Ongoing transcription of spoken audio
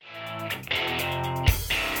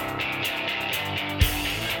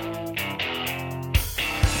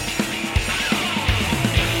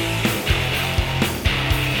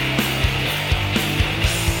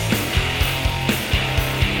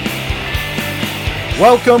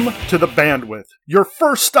Welcome to The Bandwidth, your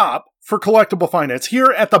first stop for collectible finance. Here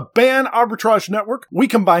at the Ban Arbitrage Network, we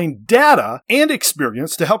combine data and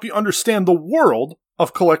experience to help you understand the world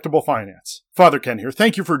of collectible finance. Father Ken here.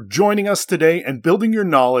 Thank you for joining us today and building your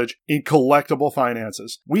knowledge in collectible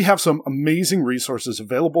finances. We have some amazing resources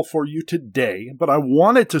available for you today, but I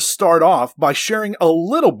wanted to start off by sharing a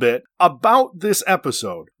little bit about this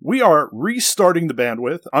episode. We are restarting the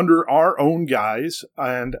Bandwidth under our own guise,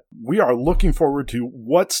 and we are looking forward to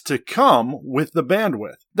what's to come with the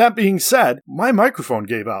Bandwidth. That being said, my microphone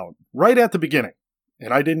gave out right at the beginning,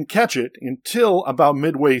 and I didn't catch it until about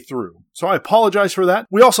midway through. So I apologize for that.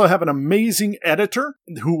 We also have an amazing editor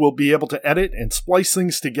who will be able to edit and splice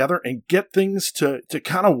things together and get things to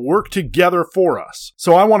kind of work together for us.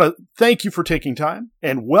 So I want to thank you for taking time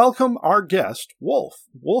and welcome our guest, Wolf.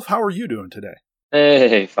 Wolf, how are you doing today?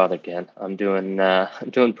 Hey, Father Ken. I'm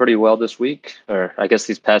doing pretty well this week, or I guess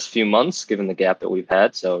these past few months, given the gap that we've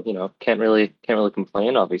had. So, can't really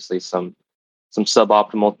complain. Obviously, some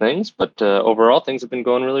suboptimal things, but overall things have been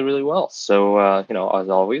going really, really well. So, as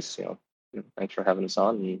always, thanks for having us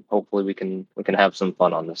on, and hopefully we can have some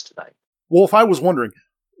fun on this tonight. Wolf, I was wondering,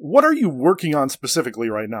 what are you working on specifically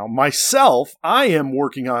right now? Myself, I am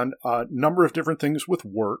working on a number of different things with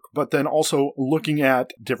work, but then also looking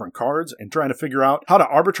at different cards and trying to figure out how to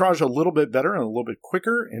arbitrage a little bit better and a little bit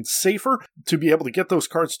quicker and safer to be able to get those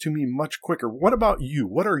cards to me much quicker. What about you?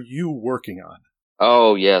 What are you working on?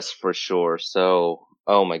 Oh, yes, for sure. So,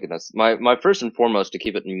 oh my goodness. My first and foremost, to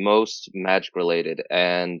keep it most magic related,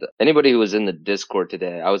 and anybody who was in the Discord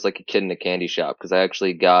today, I was like a kid in a candy shop because I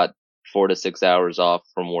actually got 4 to 6 hours off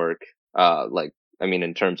from work.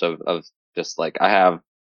 In terms of just like I have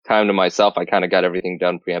time to myself, I kind of got everything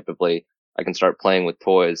done preemptively. I can start playing with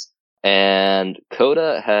toys. And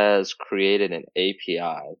Coda has created an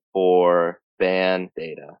API for ban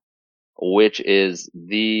data, which is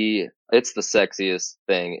it's the sexiest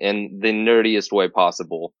thing in the nerdiest way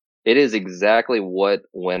possible. It is exactly what,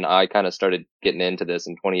 when I kind of started getting into this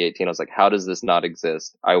in 2018, I was like, how does this not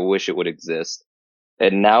exist? I wish it would exist.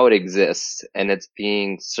 And now it exists, and it's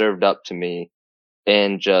being served up to me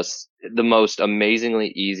in just the most amazingly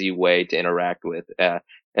easy way to interact with.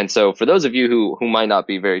 And so for those of you who might not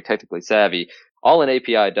be very technically savvy, all an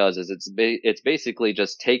API does is it's basically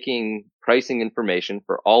just taking pricing information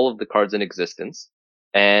for all of the cards in existence,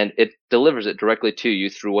 and it delivers it directly to you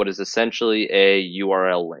through what is essentially a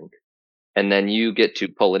URL link. And then you get to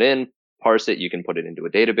pull it in, parse it, you can put it into a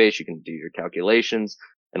database, you can do your calculations.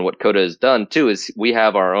 And what Coda has done too is we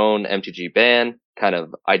have our own MTG ban kind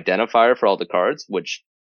of identifier for all the cards, which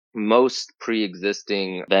most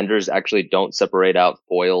pre-existing vendors actually don't separate out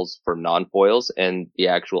foils from non-foils and the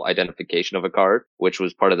actual identification of a card, which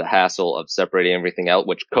was part of the hassle of separating everything out,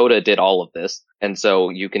 which Coda did all of this. And so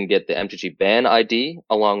you can get the MTG ban ID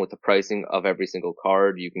along with the pricing of every single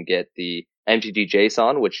card. You can get the MTG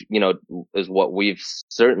JSON, which, is what we've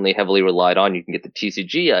certainly heavily relied on. You can get the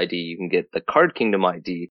TCG ID. You can get the Card Kingdom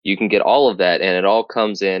ID. You can get all of that, and it all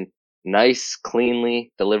comes in nice,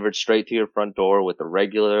 cleanly delivered straight to your front door with the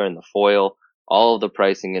regular and the foil, all of the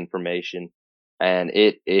pricing information. And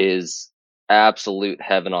it is absolute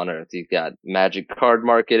heaven on earth. He's got Magic Card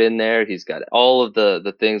Market in there. He's got all of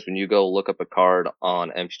the things when you go look up a card on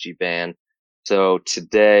MTG Ban. So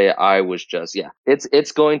today I was just, I'm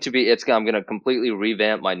going to completely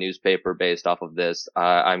revamp my newspaper based off of this.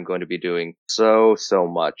 I'm going to be doing so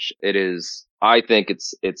much. I think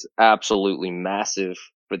it's absolutely massive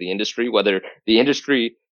for the industry. Whether the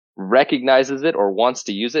industry recognizes it or wants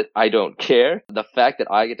to use it, I don't care. The fact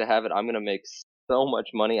that I get to have it, I'm going to make so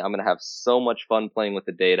much money. I'm going to have so much fun playing with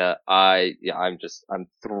the data. I'm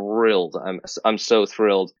thrilled. I'm so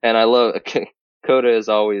thrilled. And I love, Coda is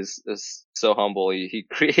so humble. He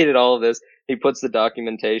created all of this. He puts the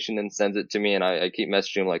documentation and sends it to me, and I keep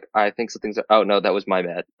messaging him like, I think something's, oh no, that was my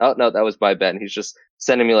bad. Oh no, that was my bad. And he's just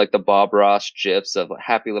sending me like the Bob Ross gifs of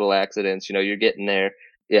happy little accidents. You're getting there.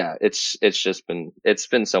 Yeah, it's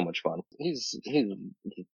been so much fun. He's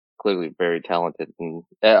clearly very talented, and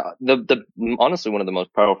honestly one of the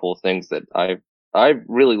most powerful things that I've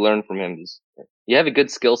really learned from him is you have a good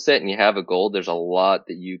skill set and you have a goal. There's a lot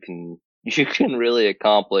that you can really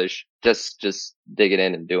accomplish just digging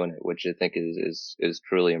in and doing it, which I think is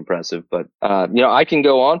truly impressive. But I can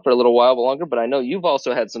go on for a little while longer, but I know you've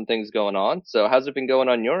also had some things going on. So how's it been going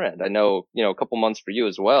on your end? I know, a couple months for you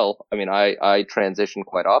as well. I mean, I transition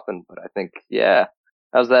quite often, but I think,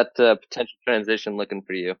 how's that potential transition looking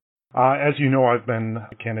for you? As you know, I've been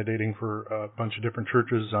candidating for a bunch of different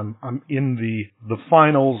churches. I'm in the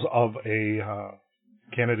finals of a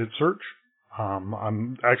candidate search.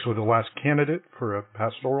 I'm actually the last candidate for a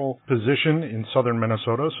pastoral position in southern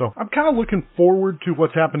Minnesota, so I'm kind of looking forward to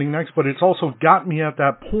what's happening next, but it's also got me at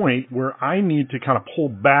that point where I need to kind of pull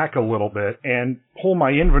back a little bit and pull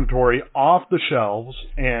my inventory off the shelves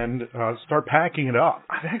and start packing it up.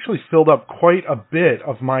 I've actually filled up quite a bit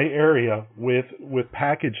of my area with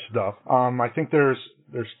packaged stuff. I think there's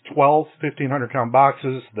 12 1,500 count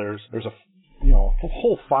boxes. There's a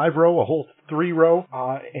whole 5-row, a whole 3-row,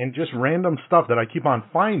 and just random stuff that I keep on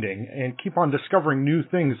finding and keep on discovering new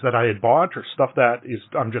things that I had bought or stuff that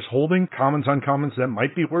I'm just holding, commons, uncommons that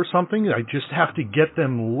might be worth something. I just have to get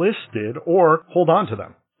them listed or hold on to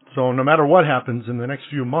them. So no matter what happens in the next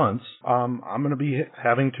few months, I'm going to be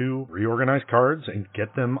having to reorganize cards and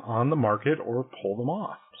get them on the market or pull them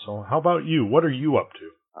off. So how about you? What are you up to?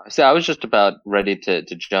 So I was just about ready to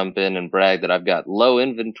jump in and brag that I've got low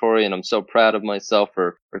inventory and I'm so proud of myself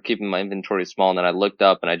for keeping my inventory small. And then I looked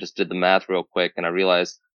up and I just did the math real quick and I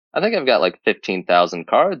realized I think I've got like 15,000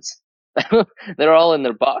 cards. They're all in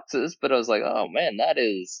their boxes, but I was like, oh man,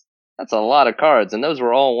 that's a lot of cards. And those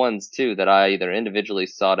were all ones too that I either individually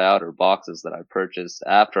sought out or boxes that I purchased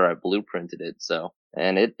after I blueprinted it. So,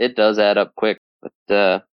 and it does add up quick,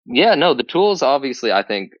 but, yeah, no, the tools obviously I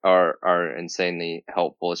think are insanely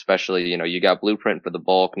helpful, especially, you got Blueprint for the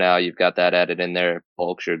bulk now. You've got that added in there.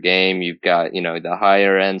 Bulk's your game. You've got, the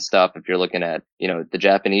higher end stuff. If you're looking at, the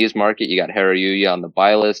Japanese market, you got Haruyuya on the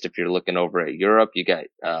buylist. If you're looking over at Europe, you got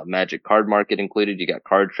Magic Card Market included. You got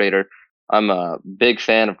Card Trader. I'm a big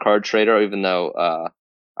fan of Card Trader, even though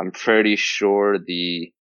I'm pretty sure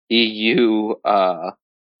the EU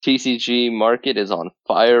TCG market is on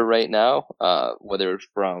fire right now, whether it's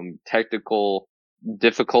from technical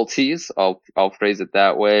difficulties, I'll phrase it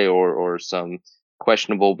that way, or some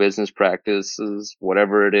questionable business practices,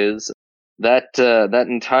 whatever it is. That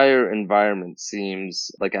entire environment seems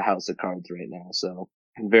like a house of cards right now. So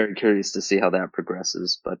I'm very curious to see how that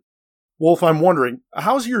progresses, but. Wolf, I'm wondering,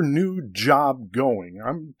 how's your new job going?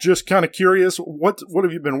 I'm just kind of curious. What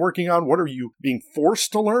have you been working on? What are you being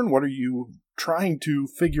forced to learn? What are you trying to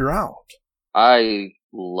figure out? I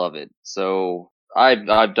love it. So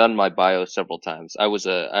I've done my bio several times. I was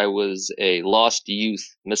a lost youth,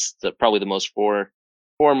 missed probably the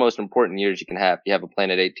four most important years you can have. You have a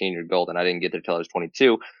plan at 18, you're golden. I didn't get there till I was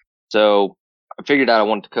 22. So I figured out I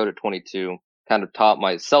wanted to code at 22, kind of taught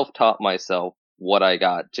myself what I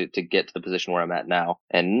got to get to the position where I'm at now.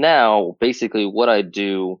 And now basically what I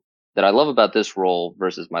do that I love about this role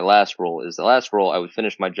versus my last role is the last role I would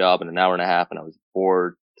finish my job in an hour and a half and I was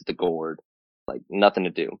bored to the gourd, like nothing to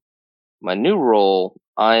do. My new role,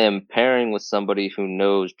 I am pairing with somebody who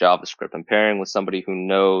knows JavaScript. I'm pairing with somebody who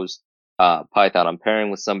knows Python. I'm pairing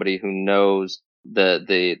with somebody who knows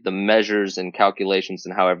the measures and calculations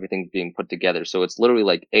and how everything's being put together. So it's literally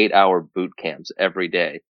like 8-hour boot camps every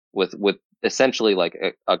day with essentially like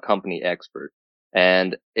a company expert.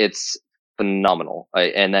 And it's phenomenal.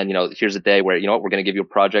 And then, here's a day where, we're going to give you a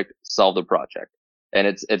project, solve the project. And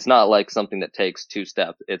it's not like something that takes 2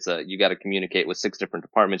 steps. It's you got to communicate with 6 different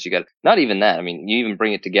departments. You got not even that. I mean, you even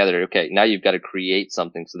bring it together. Okay, now you've got to create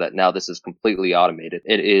something so that now this is completely automated.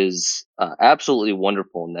 It is absolutely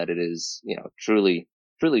wonderful in that it is, truly,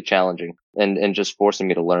 truly challenging and just forcing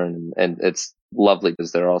me to learn. And it's lovely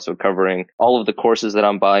because they're also covering all of the courses that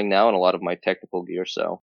I'm buying now and a lot of my technical gear.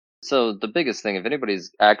 So the biggest thing,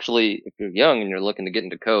 if you're young and you're looking to get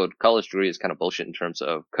into code, college degree is kind of bullshit in terms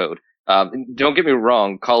of code. Don't get me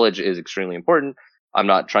wrong, college is extremely important. I'm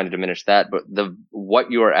not trying to diminish that, but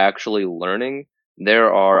what you are actually learning,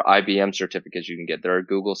 there are IBM certificates you can get. There are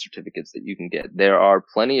Google certificates that you can get. There are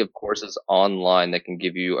plenty of courses online that can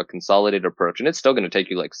give you a consolidated approach, and it's still going to take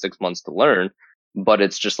you like 6 months to learn, but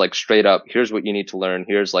it's just like straight up, here's what you need to learn.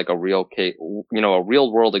 Here's like a real case, a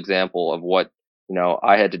real world example of what,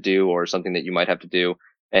 I had to do or something that you might have to do.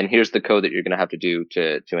 And here's the code that you're going to have to do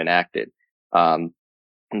to enact it.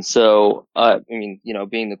 And so, being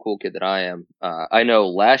the cool kid that I am, I know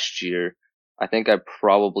last year, I think I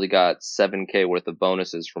probably got 7K worth of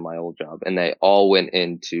bonuses from my old job, and they all went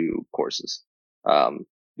into courses.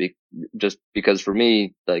 Just because for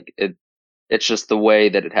me, like it's just the way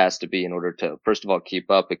that it has to be in order to, first of all,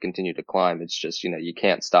 keep up and continue to climb. It's just, you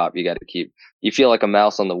can't stop. You got to you feel like a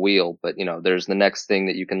mouse on the wheel, but there's the next thing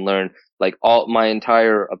that you can learn. Like my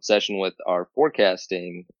entire obsession with our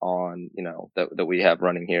forecasting on, that we have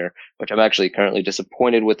running here, which I'm actually currently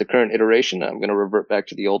disappointed with the current iteration. I'm going to revert back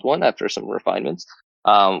to the old one after some refinements.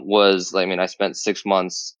 I spent 6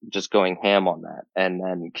 months just going ham on that and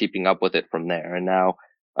then keeping up with it from there. And now,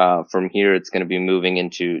 from here, it's going to be moving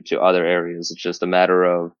to other areas. It's just a matter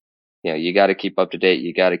of, you got to keep up to date.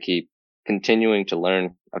 You got to keep continuing to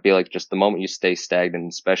learn. I feel like just the moment you stay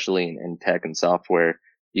stagnant, especially in tech and software,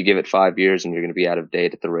 you give it 5 years and you're going to be out of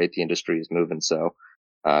date at the rate the industry is moving. So,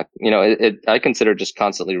 I consider just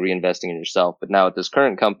constantly reinvesting in yourself. But now at this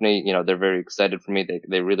current company, they're very excited for me.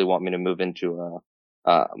 They really want me to move into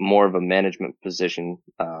more of a management position,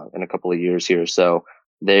 in a couple of years here. So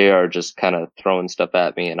they are just kind of throwing stuff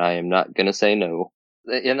at me and I am not going to say no.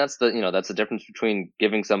 And that's the difference between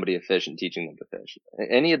giving somebody a fish and teaching them to fish.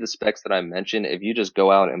 Any of the specs that I mentioned, if you just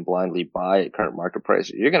go out and blindly buy at current market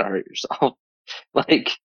price, you're going to hurt yourself.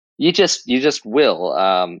 Like you just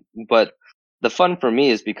will. But the fun for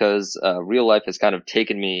me is because, real life has kind of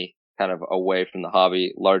taken me kind of away from the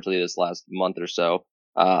hobby largely this last month or so.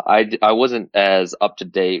 I wasn't as up to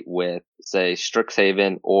date with, say,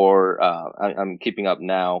 Strixhaven or, I'm keeping up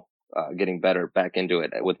now, getting better back into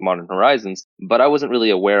it with Modern Horizons, but I wasn't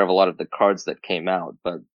really aware of a lot of the cards that came out.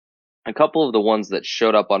 But a couple of the ones that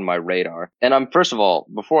showed up on my radar, and first of all,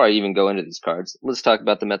 before I even go into these cards, let's talk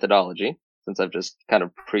about the methodology, since I've just kind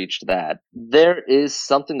of preached that. There is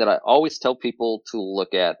something that I always tell people to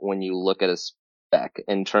look at when you look at a spec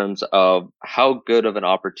in terms of how good of an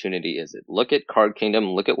opportunity is it. Look at Card Kingdom,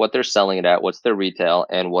 look at what they're selling it at, what's their retail,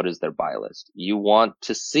 and what is their buy list. You want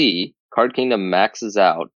to see Card Kingdom maxes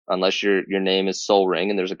out, unless your name is Soul Ring,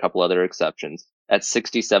 and there's a couple other exceptions, at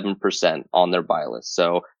 67% on their buy list.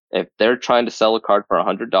 So if they're trying to sell a card for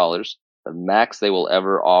 $100, the max they will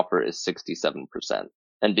ever offer is 67%.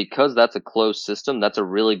 And because that's a closed system, that's a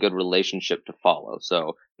really good relationship to follow.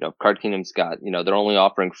 So, Card Kingdom's got, they're only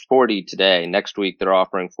offering 40 today. Next week, they're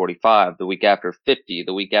offering 45. The week after, 50.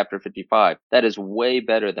 The week after, 55. That is way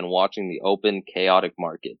better than watching the open, chaotic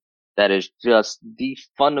market. That is just the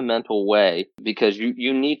fundamental way, because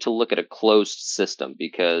you need to look at a closed system,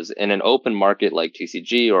 because in an open market like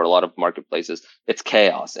TCG or a lot of marketplaces, it's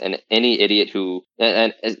chaos. And any idiot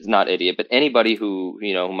and it's not idiot, but anybody who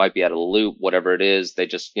might be out of the loop, whatever it is, they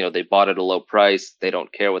just, they bought at a low price. They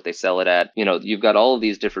don't care what they sell it at. You've got all of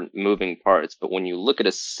these different moving parts. But when you look at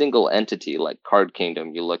a single entity like Card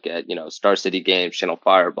Kingdom, you look at, Star City Games, Channel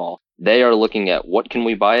Fireball, they are looking at what can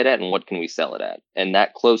we buy it at and what can we sell it at. And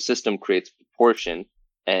that closed system creates proportion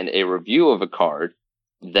and a review of a card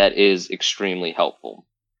that is extremely helpful.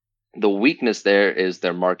 The weakness there is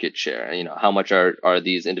their market share. How much are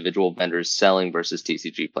these individual vendors selling versus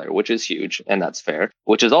TCG Player, which is huge, and that's fair.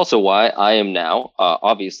 Which is also why I am now,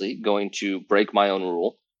 obviously, going to break my own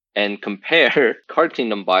rule and compare Card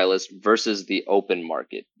Kingdom buy list versus the open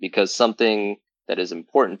market, because something that is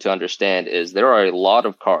important to understand is there are a lot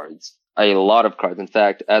of cards. In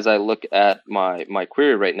fact, as I look at my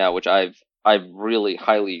query right now, which I've really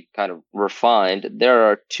highly kind of refined, there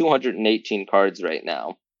are 218 cards right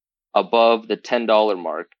now above the $10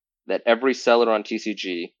 mark that every seller on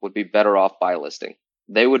TCG would be better off buy listing.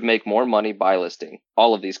 They would make more money buy listing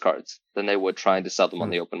all of these cards than they would trying to sell them on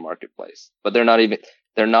the open marketplace. But they're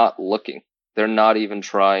not looking. They're not even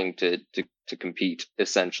trying to compete,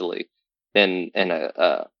 essentially, in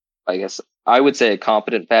a I guess I would say a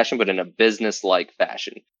competent fashion, but in a business-like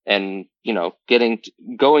fashion. And,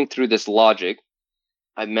 going through this logic,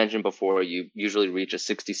 I mentioned before, you usually reach a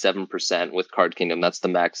 67% with Card Kingdom. That's the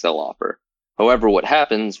max they'll offer. However, what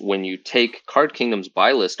happens when you take Card Kingdom's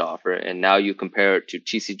buy list offer and now you compare it to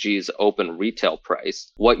TCG's open retail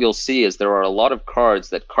price, what you'll see is there are a lot of cards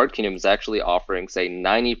that Card Kingdom is actually offering, say,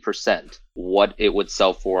 90% what it would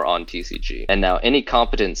sell for on TCG. And now any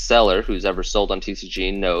competent seller who's ever sold on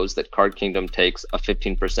TCG knows that Card Kingdom takes a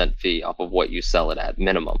 15% fee off of what you sell it at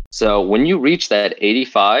minimum. So when you reach that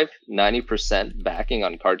 85, 90% backing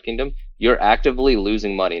on Card Kingdom, you're actively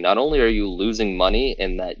losing money. Not only are you losing money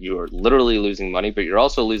in that you're literally losing money, but you're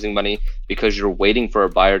also losing money because you're waiting for a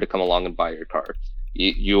buyer to come along and buy your card.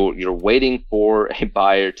 You're waiting for a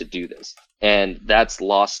buyer to do this. And that's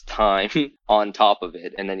lost time on top of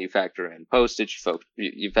it. And then you factor in postage,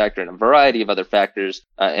 you factor in a variety of other factors,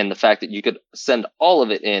 and the fact that you could send all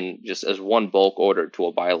of it in just as one bulk order to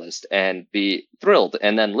a buy list and be thrilled.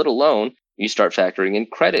 And then, let alone, you start factoring in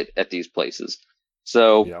credit at these places.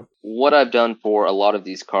 So what I've done for a lot of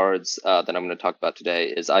these cards that I'm going to talk about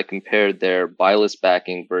today is I compared their buy list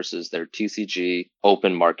backing versus their TCG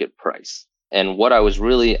open market price. And what I was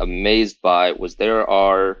really amazed by was there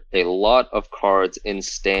are a lot of cards in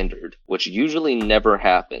standard, which usually never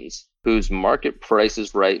happens, whose market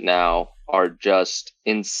prices right now are just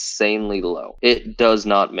insanely low. It does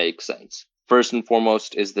not make sense. First and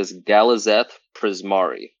foremost is this Galazeth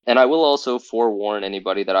Prismari. And I will also forewarn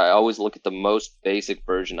anybody that I always look at the most basic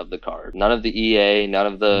version of the card. None of the EA, none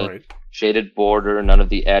of the shaded border, none of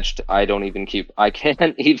the etched. I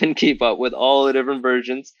can't even keep up with all the different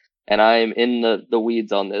versions. And I am in the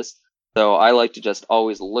weeds on this. So I like to just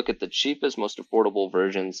always look at the cheapest, most affordable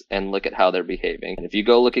versions and look at how they're behaving. And if you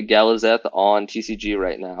go look at Galazeth on TCG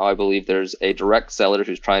right now, I believe there's a direct seller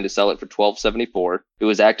who's trying to sell it for $12.74, who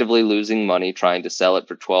is actively losing money trying to sell it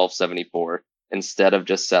for $12.74 instead of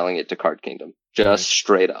just selling it to Card Kingdom, just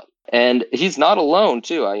straight up. And he's not alone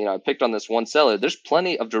too. I picked on this one seller. There's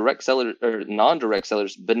plenty of direct seller or non-direct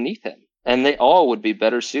sellers beneath him, and they all would be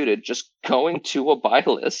better suited just going to a buy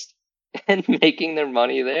list and making their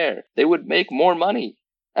money there. They would make more money.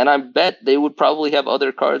 And I bet they would probably have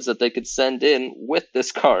other cards that they could send in with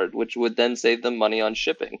this card, which would then save them money on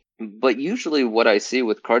shipping. But usually what I see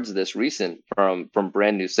with cards this recent from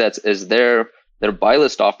brand new sets is their buy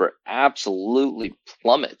list offer absolutely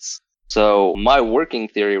plummets. So my working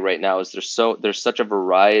theory right now is there's such a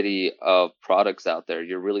variety of products out there.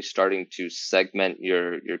 You're really starting to segment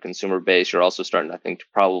your consumer base. You're also starting, I think,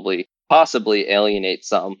 to possibly alienate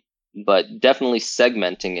some, but definitely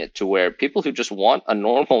segmenting it to where people who just want a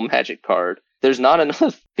normal Magic card, there's not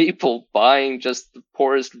enough people buying just the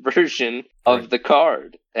poorest version of the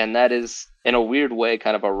card. And that is, in a weird way,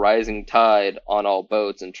 kind of a rising tide on all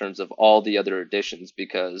boats in terms of all the other editions,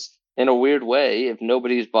 because in a weird way, if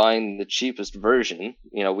nobody's buying the cheapest version,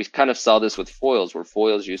 we kind of saw this with foils, where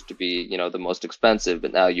foils used to be, the most expensive,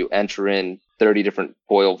 but now you enter in 30 different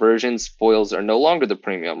foil versions. Foils are no longer the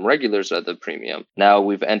premium. Regulars are the premium. Now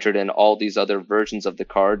we've entered in all these other versions of the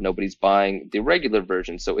card. Nobody's buying the regular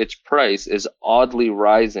version. So its price is oddly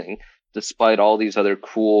rising despite all these other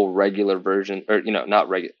cool regular version, or, not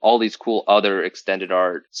regular, all these cool other extended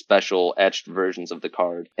art, special etched versions of the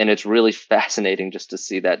card. And it's really fascinating just to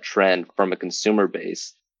see that trend from a consumer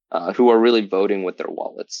base who are really voting with their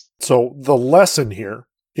wallets. So the lesson here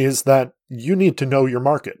is that you need to know your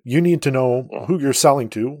market. You need to know who you're selling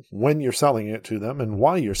to, when you're selling it to them, and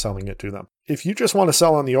why you're selling it to them. If you just want to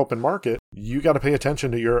sell on the open market, you got to pay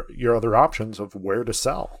attention to your other options of where to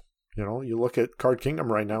sell. You look at Card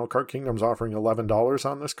Kingdom right now. Card Kingdom's offering $11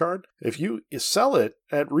 on this card. If you sell it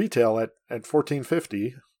at retail at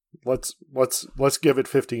 $14.50, let's give it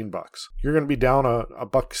 $15. You're going to be down a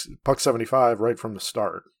 $1.75 right from the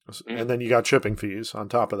start, and then you got shipping fees on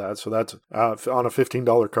top of that. So that's on a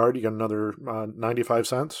 $15 card, you got another 95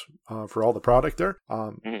 cents for all the product there.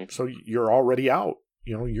 So you're already out.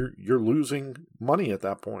 You're losing money at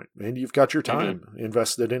that point, and you've got your time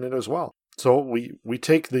invested in it as well. So we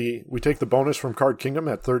take the bonus from Card Kingdom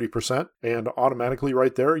at 30%, and automatically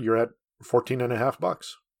right there you're at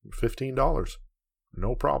 $14.50, $15,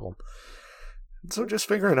 no problem. So just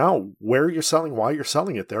figuring out where you're selling, why you're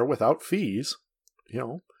selling it there without fees,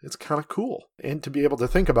 it's kind of cool. And to be able to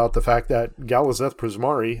think about the fact that Galazeth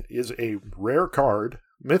Prismari is a rare card,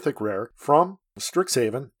 mythic rare, from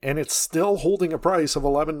Strixhaven, and it's still holding a price of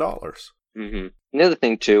 $11. Mm-hmm. The other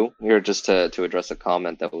thing too, here just to address a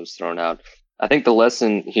comment that was thrown out, I think the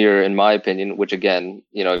lesson here, in my opinion, which again,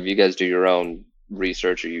 if you guys do your own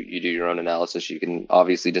research or you do your own analysis, you can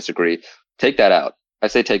obviously disagree. Take that out. I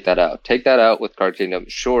say take that out. Take that out with Card Kingdom.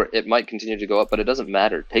 Sure, it might continue to go up, but it doesn't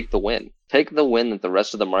matter. Take the win. Take the win that the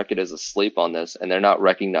rest of the market is asleep on this and they're not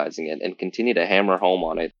recognizing it, and continue to hammer home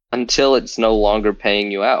on it until it's no longer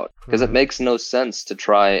paying you out. Because it makes no sense to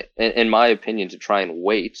try, in my opinion, to try and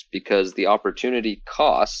wait, because the opportunity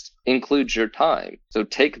cost includes your time. So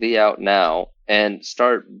take the out now and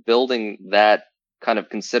start building that kind of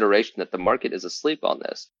consideration that the market is asleep on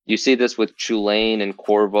this. You see this with Chulane and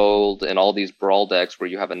Corvold and all these brawl decks where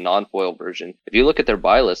you have a non-foil version. If you look at their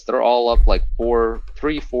buy list, they're all up like 4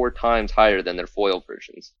 times higher than their foil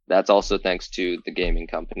versions. That's also thanks to the gaming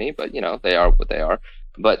company, but they are what they are.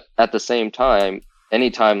 But at the same time,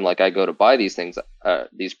 anytime like I go to buy these things,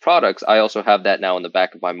 these products, I also have that now in the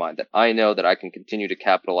back of my mind, that I know that I can continue to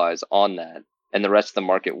capitalize on that and the rest of the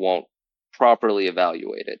market won't properly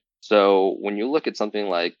evaluate it. So when you look at something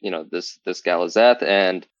like, this Galazeth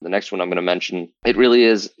and the next one I'm going to mention, it really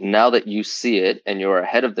is, now that you see it and you're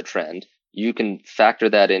ahead of the trend, you can factor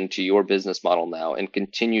that into your business model now and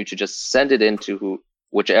continue to just send it into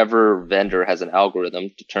whichever vendor has an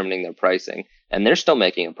algorithm determining their pricing, and they're still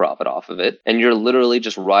making a profit off of it. And you're literally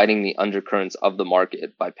just riding the undercurrents of the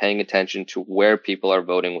market by paying attention to where people are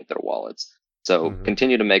voting with their wallets. So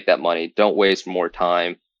continue to make that money. Don't waste more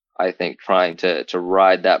time, I think, trying to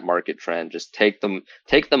ride that market trend. Just take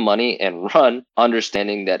the money and run,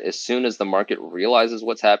 understanding that as soon as the market realizes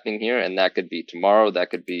what's happening here, and that could be tomorrow,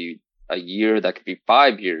 that could be a year, that could be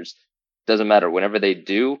 5 years, doesn't matter. Whenever they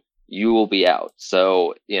do, you will be out.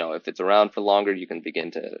 So, if it's around for longer, you can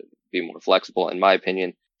begin to be more flexible. In my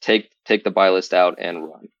opinion, take the buy list out and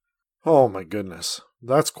run. Oh my goodness.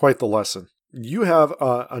 That's quite the lesson. You have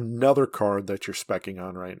another card that you're specking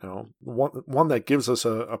on right now, one that gives us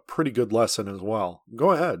a pretty good lesson as well.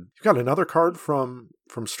 Go ahead. You got another card from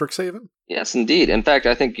Strixhaven? Yes, indeed. In fact,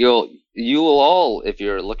 I think you will all, if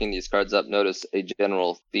you're looking these cards up, notice a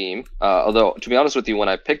general theme. Although, to be honest with you, when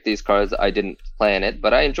I picked these cards, I didn't plan it,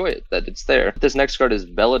 but I enjoy it that it's there. This next card is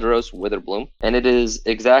Beladros Witherbloom, and it is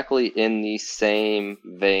exactly in the same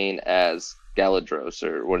vein as Galadros,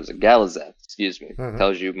 or what is it, Galazeth, excuse me. Mhm.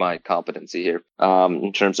 Tells you my competency here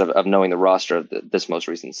in terms of knowing the roster of this most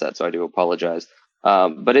recent set, so I do apologize.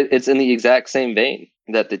 But it's in the exact same vein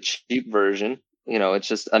that the cheap version, it's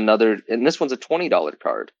just another, and this one's a $20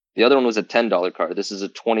 card. The other one was a $10 card. This is a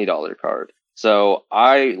 $20 card. So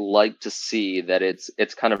I like to see that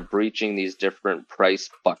it's kind of breaching these different price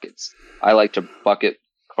buckets. I like to bucket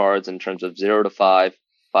cards in terms of 0 to 5,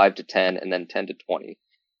 5 to 10, and then 10 to 20.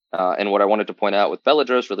 And what I wanted to point out with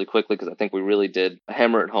Beladros really quickly, because I think we really did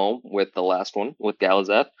hammer it home with the last one, with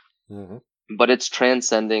Galazeth, but it's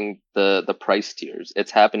transcending the price tiers.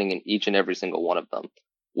 It's happening in each and every single one of them,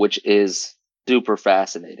 which is super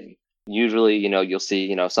fascinating. Usually, you'll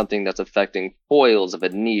see, something that's affecting foils of a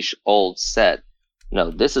niche old set.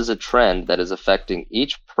 No, this is a trend that is affecting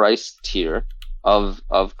each price tier of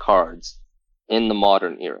cards in the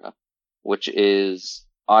modern era, which is,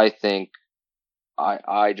 I think,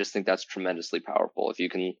 I just think that's tremendously powerful. If you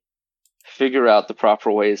can figure out the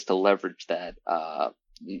proper ways to leverage that,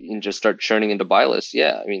 and just start churning into buy lists,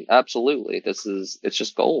 yeah, I mean, absolutely. It's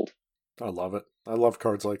just gold. I love it. I love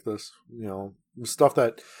cards like this. Stuff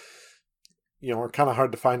that, are kind of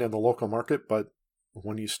hard to find in the local market, but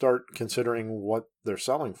when you start considering what they're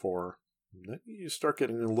selling for, then you start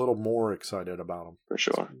getting a little more excited about them. For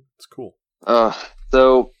sure. It's cool.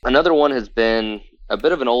 So another one has been a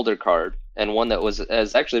bit of an older card, and one that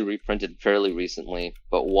has actually reprinted fairly recently,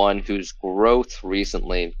 but one whose growth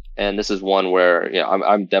recently, and this is one where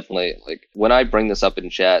I'm definitely, like, when I bring this up in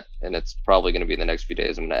chat, and it's probably going to be in the next few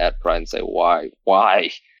days, I'm going to add pride and say why,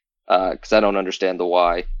 because I don't understand the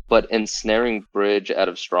why. But Ensnaring Bridge out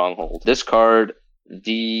of Stronghold, this card,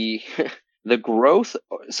 the growth.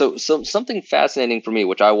 So something fascinating for me,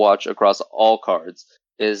 which I watch across all cards,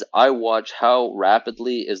 is I watch how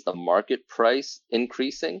rapidly is the market price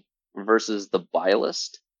increasing versus the buy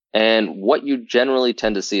list. And what you generally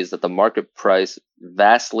tend to see is that the market price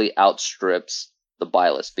vastly outstrips the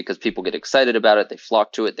buy list because people get excited about it, they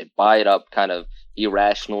flock to it, they buy it up kind of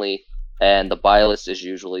irrationally, and the buy list is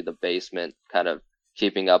usually the basement kind of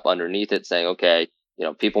keeping up underneath it, saying, okay,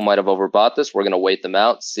 people might have overbought this, we're going to wait them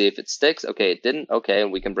out, see if it sticks. Okay, it didn't. Okay,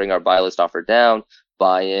 and we can bring our buy list offer down,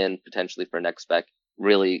 buy in potentially for next spec.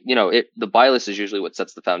 Really, the buy list is usually what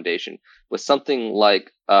sets the foundation. With something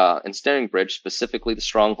like Ensnaring Bridge, specifically the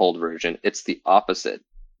Stronghold version, it's the opposite.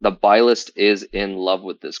 The buy list is in love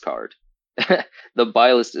with this card. The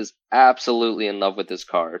buy list is absolutely in love with this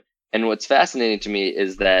card. And what's fascinating to me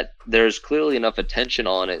is that there's clearly enough attention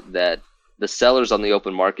on it that the sellers on the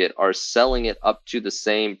open market are selling it up to the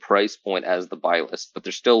same price point as the buy list, but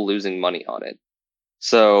they're still losing money on it.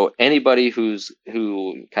 So anybody who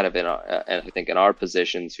kind of I think in our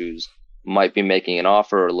positions, who's might be making an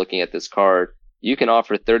offer or looking at this card, you can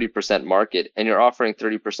offer 30% market, and you're offering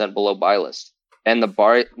 30% below buy list, and the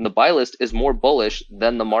buy list is more bullish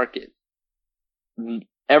than the market.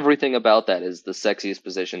 Everything about that is the sexiest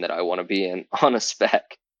position that I want to be in on a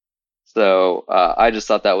spec. So I just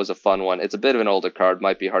thought that was a fun one. It's a bit of an older card,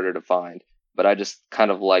 might be harder to find, but I just kind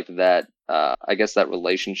of like that. I guess that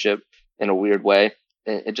relationship in a weird way.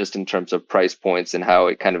 It just in terms of price points and how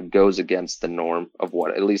it kind of goes against the norm of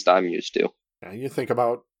what at least I'm used to. Yeah, you think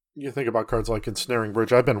about cards like Ensnaring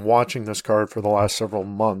Bridge. I've been watching this card for the last several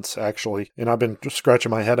months, actually, and I've been just scratching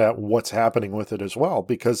my head at what's happening with it as well,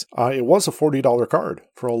 because it was a $40 card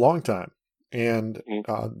for a long time. And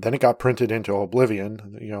then it got printed into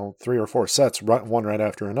oblivion, 3 or 4 sets, one right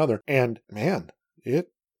after another. And man, it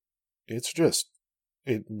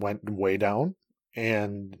went way down.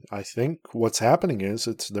 And I think what's happening is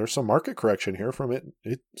there's some market correction here from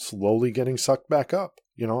it slowly getting sucked back up.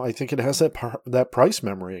 I think it has that price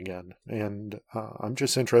memory again, and I'm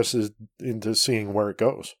just interested into seeing where it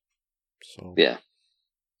goes. So yeah,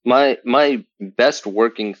 my best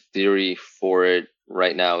working theory for it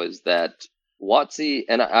right now is that WotC,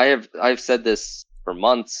 and I've said this for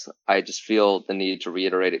months, I just feel the need to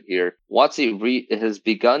reiterate it here. WotC has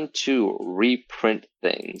begun to reprint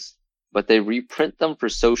things, but they reprint them for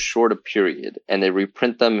so short a period, and they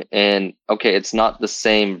reprint them in, okay, it's not the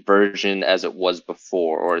same version as it was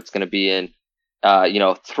before, or it's going to be in,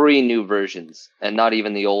 3 new versions and not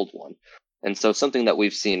even the old one. And so something that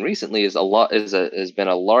we've seen recently is has been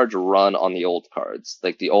a large run on the old cards,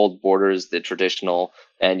 like the old borders, the traditional,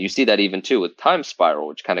 and you see that even too with Time Spiral,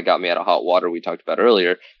 which kind of got me out of hot water we talked about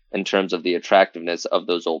earlier in terms of the attractiveness of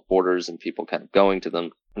those old borders and people kind of going to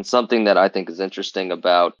them. And something that I think is interesting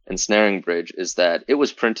about Ensnaring Bridge is that it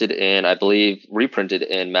was printed in, I believe, reprinted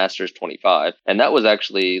in Masters 25. And that was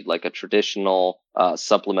actually like a traditional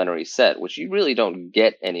supplementary set, which you really don't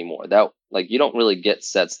get anymore. That, like, you don't really get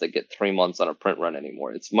sets that get 3 months on a print run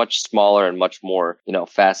anymore. It's much smaller and much more,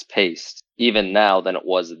 fast paced, even now than it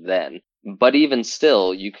was then. But even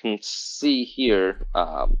still, you can see here,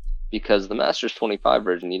 because the Masters 25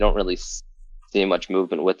 version, you don't really see much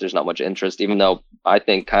movement with. There's not much interest, even though I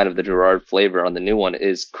think kind of the Gerard flavor on the new one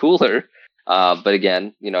is cooler. But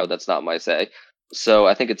again, that's not my say. So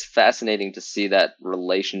I think it's fascinating to see that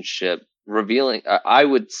relationship revealing. I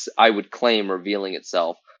would claim revealing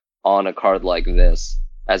itself on a card like this,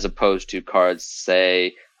 as opposed to cards,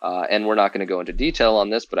 say, and we're not going to go into detail on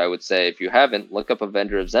this, but I would say if you haven't, look up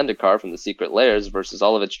Avenger of Zendikar from the Secret Lairs versus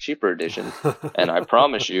all of its cheaper editions. And I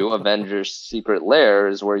promise you, Avenger's Secret Lair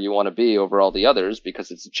is where you want to be over all the others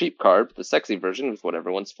because it's a cheap card, but the sexy version is what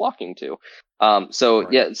everyone's flocking to. So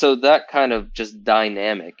that kind of just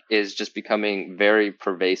dynamic is just becoming very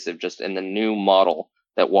pervasive just in the new model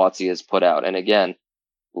that WotC has put out. And again,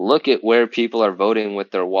 look at where people are voting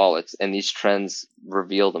with their wallets, and these trends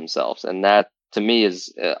reveal themselves. And that, to me,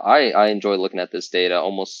 is I enjoy looking at this data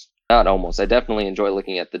I definitely enjoy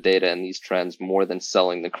looking at the data and these trends more than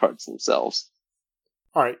selling the cards themselves.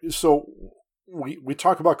 All right, so we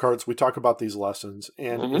talk about cards, we talk about these lessons,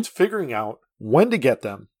 and it's figuring out when to get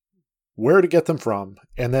them, where to get them from,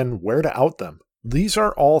 and then where to out them. These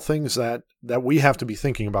are all things that we have to be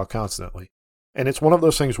thinking about constantly. And it's one of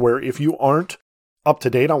those things where if you aren't up to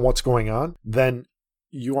date on what's going on, then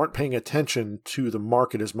you aren't paying attention to the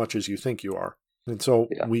market as much as you think you are. And so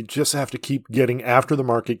we just have to keep getting after the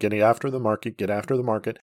market,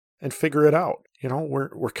 and figure it out.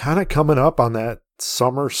 We're kind of coming up on that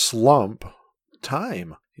summer slump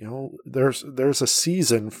time. There's a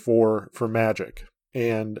season for Magic,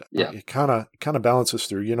 and it kind of balances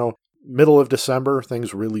through. Middle of December,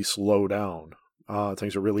 things really slow down.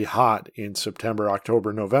 Things are really hot in September,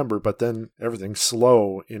 October, November, but then everything's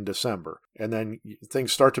slow in December. And then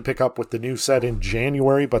things start to pick up with the new set in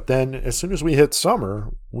January, but then as soon as we hit summer,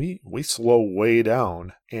 we slow way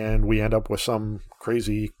down, and we end up with some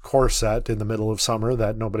crazy core set in the middle of summer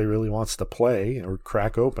that nobody really wants to play or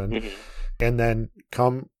crack open. And then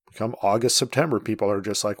come August, September, people are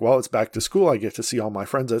just like, well, it's back to school. I get to see all my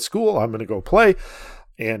friends at school. I'm going to go play.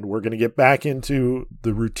 And we're going to get back into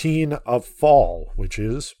the routine of fall, which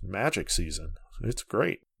is Magic season. It's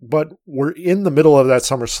great. But we're in the middle of that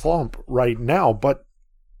summer slump right now. But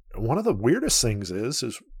one of the weirdest things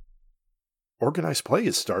is organized play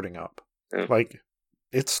is starting up. Yeah. Like,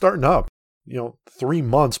 it's starting up, 3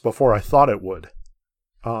 months before I thought it would.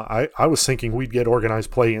 I was thinking we'd get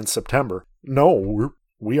organized play in September. No,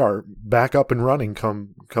 we are back up and running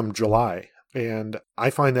come July. And I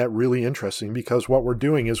find that really interesting because what we're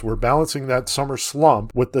doing is we're balancing that summer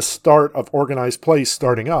slump with the start of organized play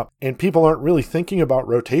starting up. And people aren't really thinking about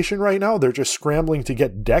rotation right now. They're just scrambling to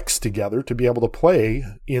get decks together to be able to play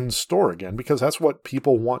in store again because that's what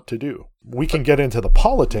people want to do. We can get into the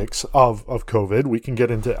politics of COVID. We can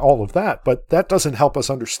get into all of that, but that doesn't help us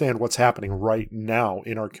understand what's happening right now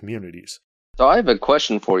in our communities. So I have a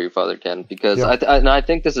question for you, Father Ken, because I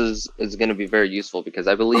think this is going to be very useful because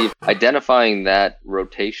I believe identifying that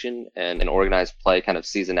rotation and organized play kind of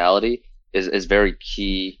seasonality is very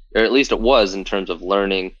key, or at least it was in terms of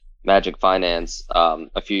learning Magic Finance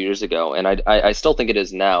a few years ago. And I still think it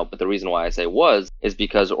is now, but the reason why I say was is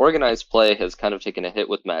because organized play has kind of taken a hit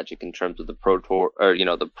with Magic in terms of the Pro Tour, or,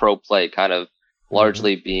 the Pro Play kind of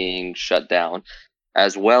largely being shut down,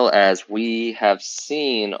 as well as we have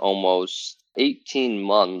seen almost 18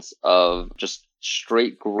 months of just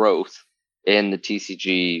straight growth in the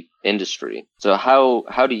TCG industry. So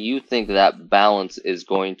how do you think that balance is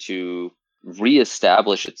going to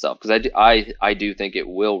reestablish itself? Because I do think it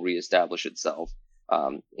will reestablish itself,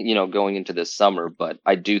 going into this summer, but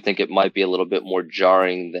I do think it might be a little bit more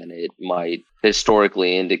jarring than it might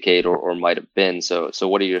historically indicate or might have been. So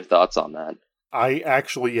what are your thoughts on that? I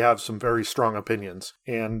actually have some very strong opinions,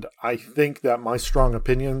 and I think that my strong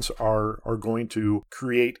opinions are going to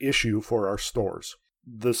create issue for our stores.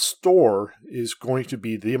 The store is going to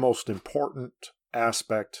be the most important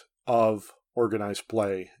aspect of organized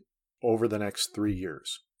play over the next 3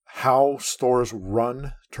 years. How stores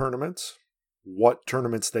run tournaments, what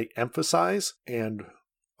tournaments they emphasize, and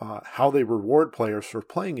how they reward players for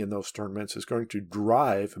playing in those tournaments is going to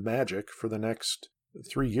drive Magic for the next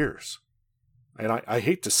 3 years. And I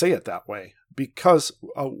hate to say it that way, because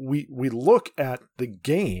we look at the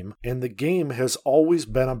game, and the game has always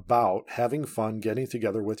been about having fun, getting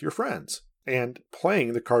together with your friends, and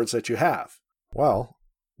playing the cards that you have. Well,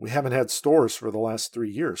 we haven't had stores for the last 3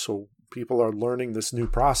 years, so people are learning this new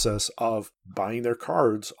process of buying their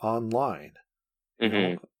cards online. Mm-hmm. You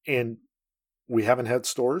know? And we haven't had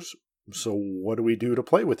stores, so what do we do to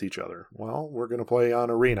play with each other? Well, we're going to play on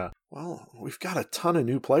Arena. Well, we've got a ton of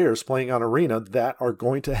new players playing on Arena that are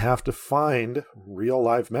going to have to find real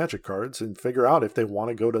live Magic cards and figure out if they want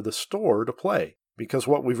to go to the store to play. Because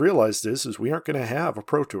what we've realized is we aren't going to have a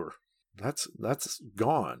Pro Tour. That's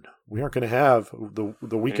gone. We aren't going to have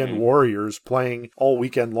the weekend warriors playing all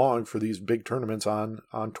weekend long for these big tournaments on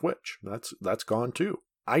Twitch. That's gone too.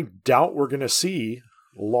 I doubt we're going to see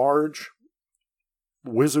large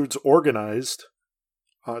Wizards organized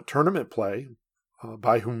tournament play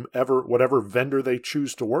by whatever vendor they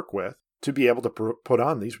choose to work with to be able to put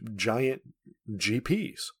on these giant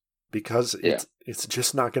GPs, because it's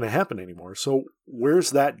just not going to happen anymore. So where's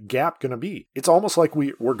that gap going to be? It's almost like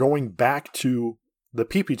we're going back to the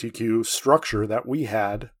PPTQ structure that we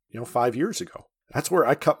had 5 years ago. That's where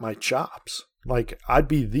I cut my chops. Like, I'd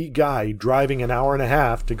be the guy driving an hour and a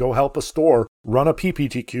half to go help a store run a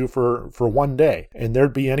PPTQ for 1 day. And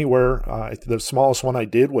there'd be anywhere, the smallest one I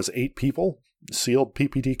did was 8 people, sealed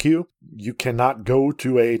PPTQ. You cannot go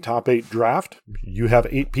to a top 8 draft. You have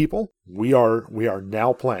 8 people. We are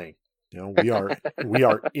now playing. We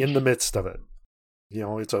are in the midst of it.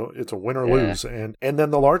 It's a win or lose. And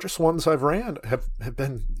then the largest ones I've ran have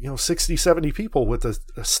been, 60, 70 people with a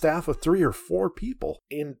staff of 3 or 4 people.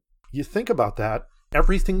 And you think about that,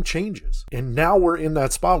 everything changes. And now we're in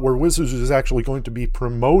that spot where Wizards is actually going to be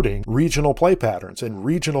promoting regional play patterns and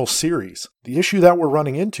regional series. The issue that we're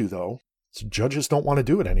running into, though, is judges don't want to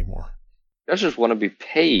do it anymore. Judges want to be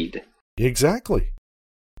paid. Exactly.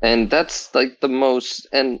 And that's like the most,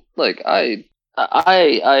 and like I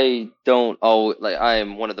don't always, like, I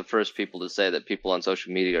am one of the first people to say that people on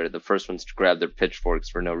social media are the first ones to grab their pitchforks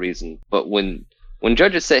for no reason. But when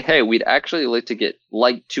judges say, hey, we'd actually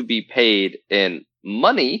like to be paid in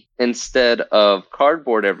money instead of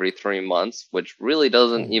cardboard every 3 months, which really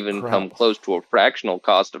doesn't come close to a fractional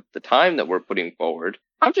cost of the time that we're putting forward,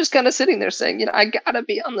 I'm just kind of sitting there saying, I gotta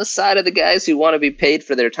be on the side of the guys who want to be paid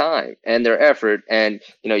for their time and their effort. And,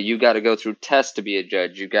 you got to go through tests to be a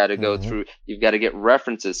judge. You got to go through, you've got to get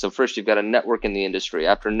references. So first you've got to network in the industry.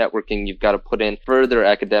 After networking, you've got to put in further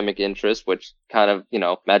academic interest, which kind of,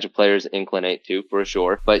 Magic players inclinate to for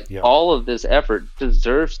sure. But all of this effort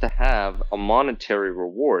deserves to have a monetary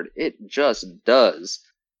reward. It just does.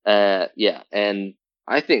 And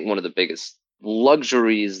I think one of the biggest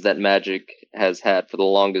luxuries that Magic has had for the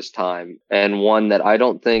longest time, and one that I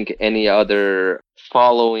don't think any other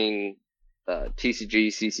following TCG,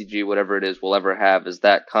 CCG, whatever it is, will ever have, is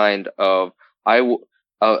that kind of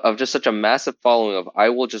of just such a massive following of I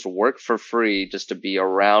will just work for free just to be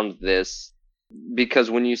around this.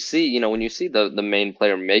 Because when you see the main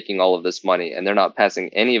player making all of this money and they're not passing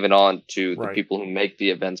any of it on to the people who make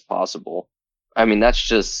the events possible, I mean, that's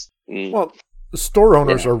just well, the store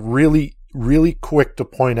owners are really quick to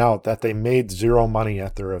point out that they made zero money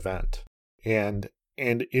at their event. And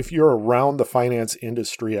if you're around the finance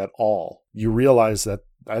industry at all, you realize that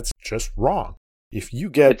that's just wrong. If you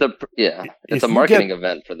get it's a marketing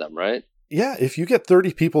event for them, right? Yeah, if you get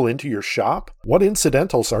 30 people into your shop, what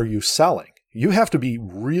incidentals are you selling? You have to be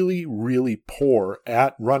really, really poor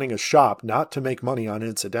at running a shop not to make money on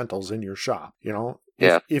incidentals in your shop,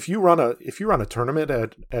 If you run a tournament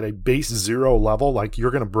at a base 0 level, like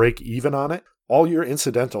you're going to break even on it, all your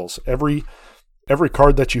incidentals, every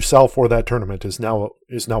card that you sell for that tournament is now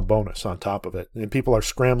bonus on top of it. And people are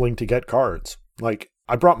scrambling to get cards. Like,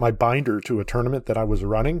 I brought my binder to a tournament that I was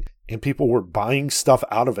running, and people were buying stuff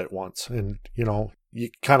out of it once. And, you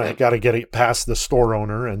kind of got to get it past the store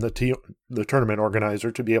owner and the tournament organizer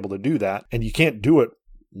to be able to do that. And you can't do it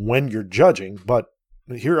when you're judging. But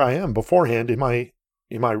here I am beforehand in my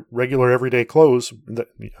regular everyday clothes.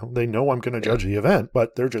 They know I'm going to judge the event,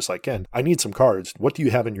 but they're just like, Ken, I need some cards. What do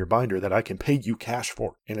you have in your binder that I can pay you cash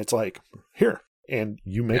for? And it's like, here, and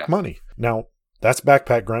you make money. Now, that's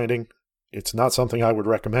backpack grinding. It's not something I would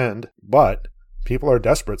recommend, but people are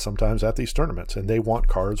desperate sometimes at these tournaments, and they want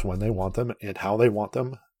cards when they want them and how they want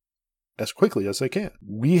them as quickly as they can.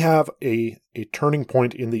 We have a turning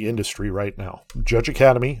point in the industry right now. Judge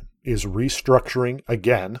Academy is restructuring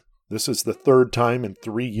again. This is the third time in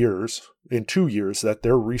 2 years that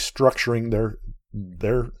they're restructuring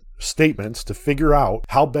their statements to figure out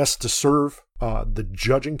how best to serve the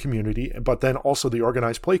judging community, but then also the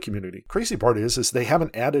organized play community. Crazy part is they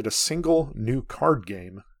haven't added a single new card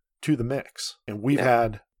game to the mix. And we've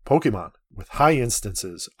had Pokemon with high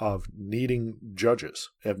instances of needing judges,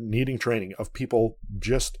 of needing training, of people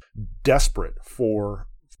just desperate for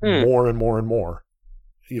more and more and more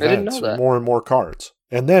events, more and more cards.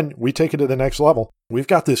 And then we take it to the next level. We've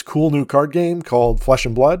got this cool new card game called Flesh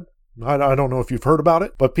and Blood. I don't know if you've heard about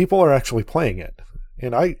it, but people are actually playing it.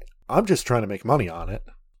 And I'm just trying to make money on it.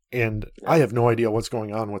 And I have no idea what's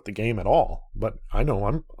going on with the game at all. But I know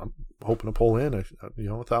I'm hoping to pull in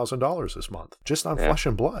 $1,000 this month just on Flesh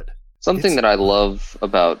and Blood. Something that I love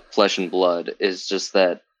about Flesh and Blood is just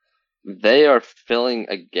that they are filling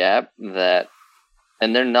a gap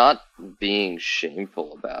and they're not being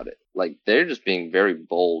shameful about it. Like, they're just being very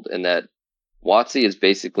bold in that WotC is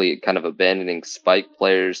basically kind of abandoning spike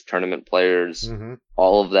players, tournament players,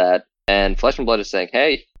 all of that. And Flesh and Blood is saying,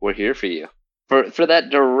 hey, we're here for you. For that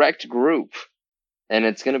direct group. And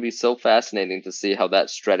it's going to be so fascinating to see how that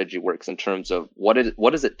strategy works in terms of what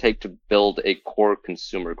does it take to build a core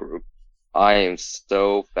consumer group. I am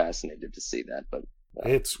so fascinated to see that. But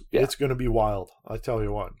it's going to be wild. I tell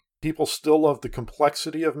you what. People still love the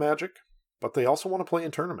complexity of Magic, but they also want to play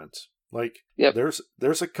in tournaments. Like,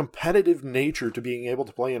 there's a competitive nature to being able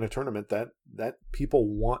to play in a tournament that people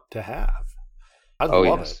want to have. I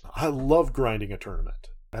love it. I love grinding a tournament.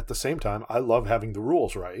 At the same time, I love having the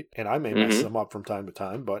rules right, and I may mess them up from time to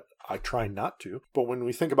time, but I try not to. But when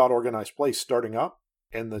we think about organized play starting up,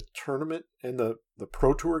 and the tournament and the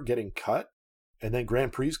Pro Tour getting cut, and then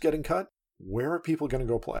Grand Prix getting cut, where are people going to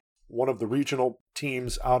go play? One of the regional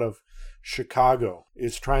teams out of Chicago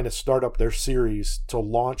is trying to start up their series to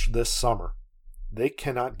launch this summer. They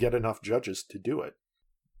cannot get enough judges to do it.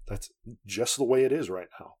 That's just the way it is right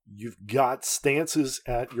now. You've got stances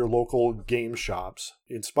at your local game shops.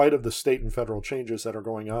 In spite of the state and federal changes that are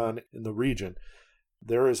going on in the region,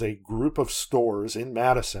 there is a group of stores in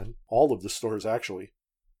Madison, all of the stores actually,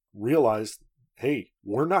 realized, hey,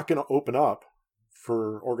 we're not going to open up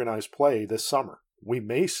for organized play this summer. We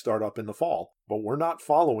may start up in the fall, but we're not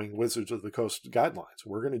following Wizards of the Coast guidelines.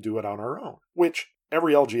 We're going to do it on our own, which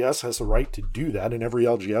every LGS has the right to do that, and every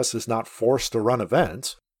LGS is not forced to run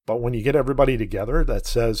events. But when you get everybody together that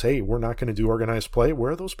says, hey, we're not going to do organized play,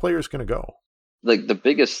 where are those players going to go? Like, the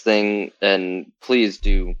biggest thing, and please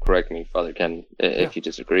do correct me, Father Ken, if you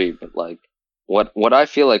disagree, but like, what I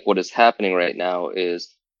feel like what is happening right now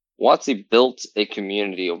is WotC built a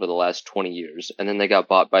community over the last 20 years, and then they got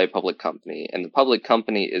bought by a public company. And the public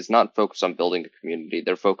company is not focused on building a community.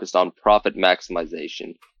 They're focused on profit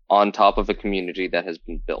maximization on top of a community that has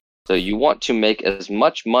been built. So you want to make as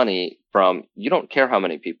much money from, you don't care how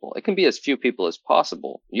many people. It can be as few people as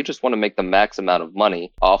possible. You just want to make the max amount of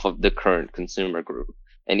money off of the current consumer group.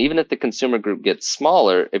 And even if the consumer group gets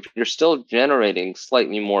smaller, if you're still generating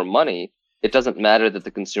slightly more money, it doesn't matter that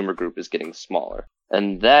the consumer group is getting smaller.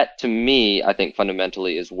 And that, to me, I think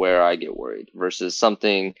fundamentally is where I get worried versus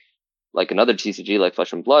something like another TCG like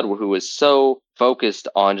Flesh and Blood, who is so focused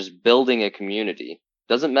on just building a community.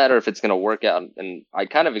 Doesn't matter if it's going to work out. And I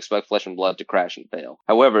kind of expect Flesh and Blood to crash and fail.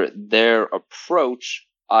 However, their approach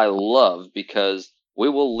I love because we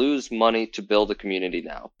will lose money to build a community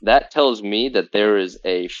now. That tells me that there is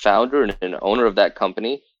a founder and an owner of that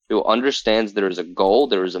company who understands there is a goal,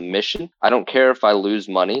 there is a mission. I don't care if I lose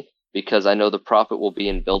money because I know the profit will be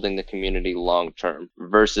in building the community long term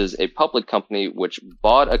versus a public company which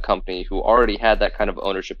bought a company who already had that kind of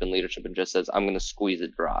ownership and leadership and just says, I'm going to squeeze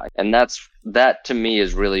it dry. And that to me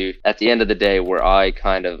is really at the end of the day where I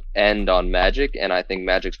kind of end on Magic. And I think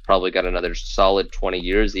Magic's probably got another solid 20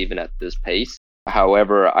 years even at this pace.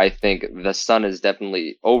 However, I think the sun is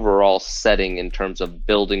definitely overall setting in terms of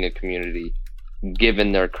building a community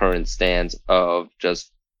given their current stance of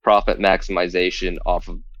just profit maximization off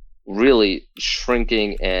of really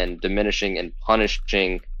shrinking and diminishing and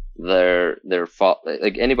punishing their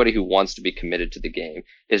like anybody who wants to be committed to the game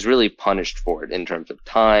is really punished for it in terms of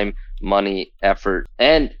time, money, effort,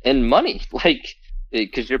 and money, like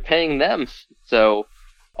because you're paying them. So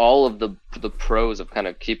all of the pros of kind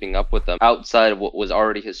of keeping up with them outside of what was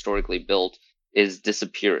already historically built is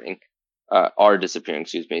disappearing. Are disappearing,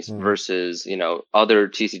 versus, other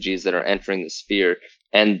TCGs that are entering the sphere.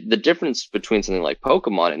 And the difference between something like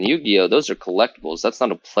Pokemon and Yu-Gi-Oh, those are collectibles. That's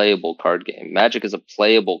not a playable card game. Magic is a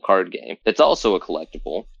playable card game. It's also a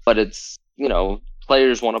collectible, but it's,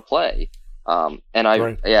 players want to play. For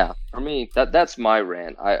me, that's my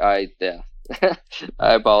rant. I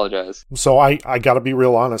apologize. So I got to be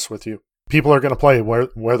real honest with you. People are going to play where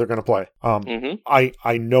they're going to play.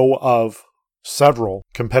 I know of several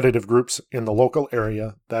competitive groups in the local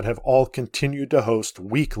area that have all continued to host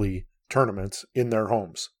weekly tournaments in their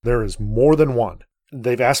homes. There is more than one.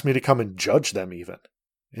 They've asked me to come and judge them even.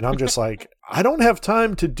 And I'm just like, I don't have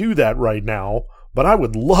time to do that right now, but I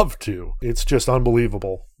would love to. It's just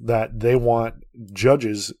unbelievable that they want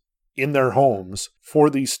judges in their homes for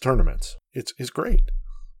these tournaments. It's great.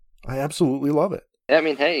 I absolutely love it. I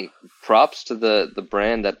mean, hey, props to the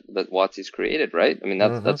brand that Watsy's created, right? I mean,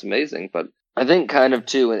 that's amazing. But I think kind of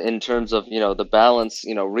too in terms of, the balance,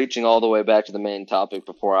 reaching all the way back to the main topic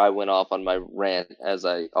before I went off on my rant, as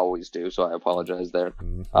I always do. So I apologize there.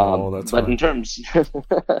 That's but fine. In terms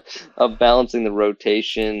of balancing the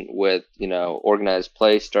rotation with, organized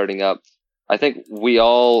play starting up, I think we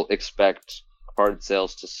all expect card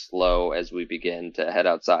sales to slow as we begin to head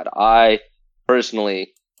outside.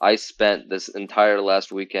 I spent this entire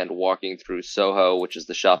last weekend walking through Soho, which is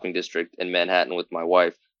the shopping district in Manhattan, with my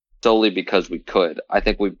wife, solely because we could. I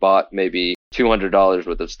think we bought maybe $200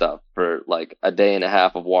 worth of stuff for like a day and a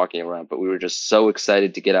half of walking around, but we were just so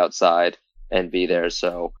excited to get outside and be there.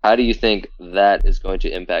 So how do you think that is going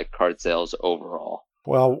to impact card sales overall?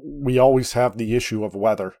 Well, we always have the issue of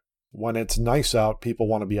weather. When it's nice out, people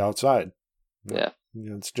want to be outside. Yeah.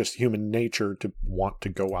 It's just human nature to want to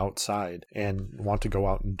go outside and want to go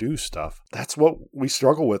out and do stuff. That's what we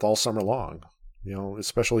struggle with all summer long,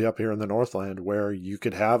 especially up here in the Northland, where you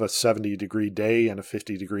could have a 70-degree day and a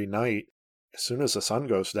 50-degree night. As soon as the sun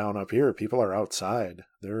goes down up here, people are outside.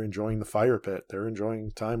 They're enjoying the fire pit. They're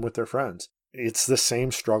enjoying time with their friends. It's the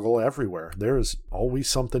same struggle everywhere. There is always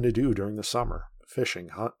something to do during the summer. Fishing,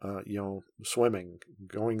 swimming,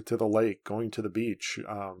 going to the lake, going to the beach,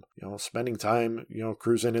 spending time,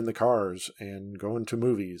 cruising in the cars and going to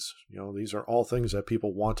movies. These are all things that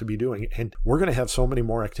people want to be doing. And we're going to have so many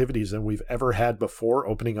more activities than we've ever had before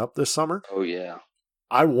opening up this summer. Oh, yeah.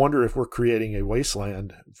 I wonder if we're creating a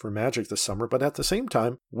wasteland for Magic this summer. But at the same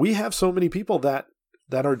time, we have so many people that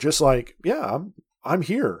are just like, yeah, I'm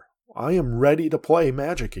here. I am ready to play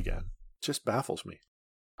Magic again. It just baffles me.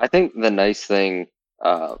 I think the nice thing,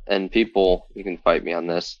 and people, you can fight me on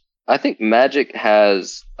this, I think Magic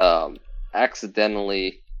has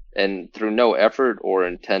accidentally and through no effort or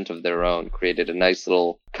intent of their own created a nice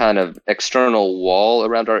little kind of external wall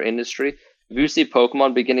around our industry. If you see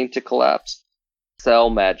Pokemon beginning to collapse, sell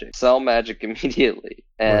Magic immediately.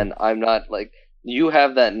 And I'm not like, you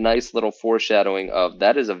have that nice little foreshadowing of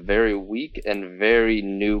that is a very weak and very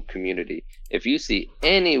new community. If you see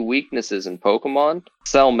any weaknesses in Pokemon,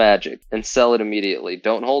 sell Magic and sell it immediately.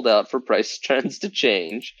 Don't hold out for price trends to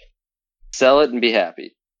change. Sell it and be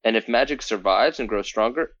happy. And if Magic survives and grows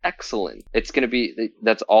stronger, excellent.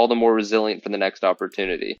 That's all the more resilient for the next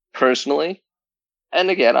opportunity. Personally, and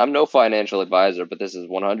again, I'm no financial advisor, but this is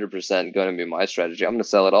 100% going to be my strategy. I'm going to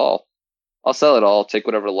sell it all. I'll sell it all, take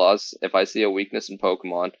whatever loss. If I see a weakness in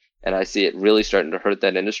Pokemon and I see it really starting to hurt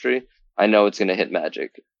that industry, I know it's going to hit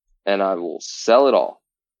Magic. And I will sell it all.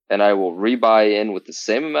 And I will rebuy in with the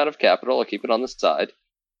same amount of capital. I'll keep it on the side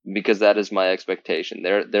because that is my expectation.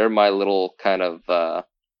 They're my little kind of,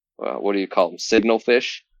 what do you call them? Signal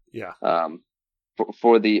fish. Yeah.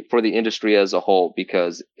 For the industry as a whole,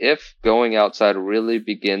 because if going outside really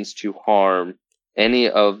begins to harm any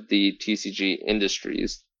of the TCG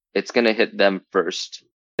industries, it's going to hit them first.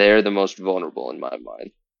 They're the most vulnerable in my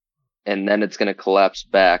mind. And then it's going to collapse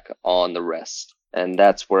back on the rest. And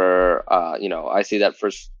that's where, I see that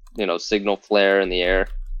first, signal flare in the air.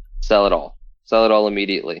 Sell it all. Sell it all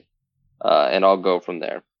immediately. And I'll go from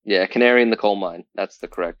there. Yeah, canary in the coal mine. That's the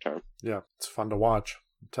correct term. Yeah, it's fun to watch.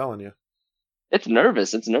 I'm telling you. It's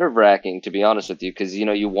nervous. It's nerve-wracking, to be honest with you, because,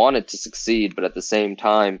 you want it to succeed, but at the same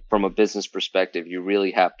time, from a business perspective, you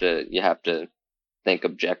really have to think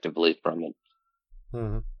objectively from it.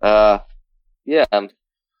 Mm-hmm. I'm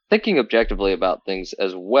thinking objectively about things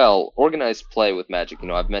as well. Organized play with Magic,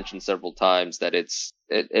 I've mentioned several times that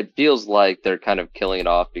it feels like they're kind of killing it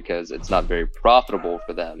off because it's not very profitable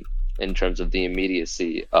for them in terms of the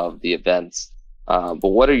immediacy of the events. But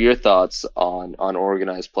what are your thoughts on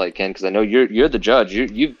organized play, Ken? Because I know you're the judge.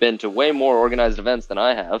 You've been to way more organized events than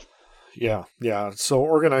I have. Yeah. So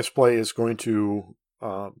organized play is going to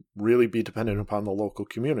really be dependent upon the local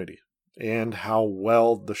community and how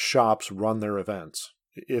well the shops run their events.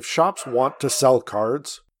 If shops want to sell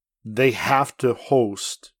cards, they have to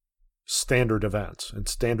host standard events and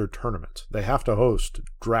standard tournaments. They have to host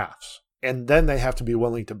drafts. And then they have to be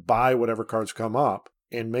willing to buy whatever cards come up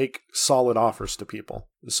and make solid offers to people.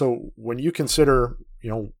 So when you consider,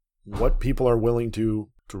 what people are willing to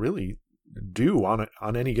really do on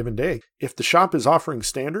any given day, if the shop is offering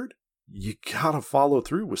standard, you gotta follow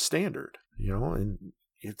through with standard, and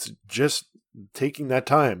it's just taking that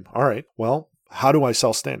time. All right, well, how do I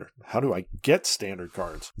sell standard? How do I get standard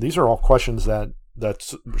cards? These are all questions that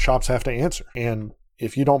shops have to answer. And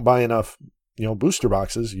if you don't buy enough, booster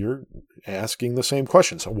boxes, you're asking the same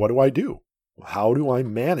question. So what do I do? How do I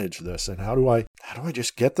manage this? And how do I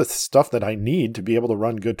just get the stuff that I need to be able to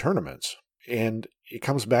run good tournaments? And it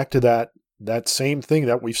comes back to that same thing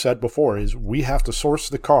that we've said before, is we have to source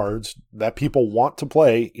the cards that people want to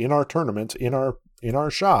play in our tournaments, in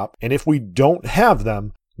our shop. And if we don't have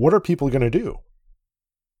them, what are people going to do?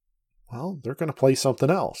 Well, they're going to play something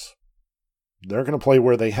else. They're going to play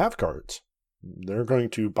where they have cards. They're going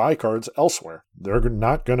to buy cards elsewhere. They're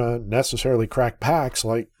not going to necessarily crack packs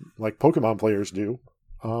like Pokemon players do.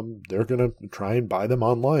 They're going to try and buy them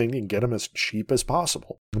online and get them as cheap as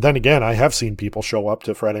possible. But then again, I have seen people show up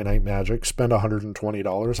to Friday Night Magic, spend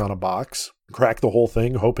 $120 on a box, crack the whole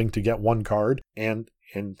thing, hoping to get one card, and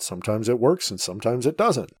sometimes it works and sometimes it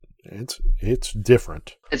doesn't. It's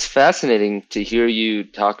different. It's fascinating to hear you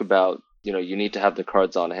talk about, you need to have the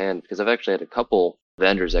cards on hand, because I've actually had a couple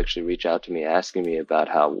vendors actually reach out to me asking me about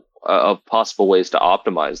how of possible ways to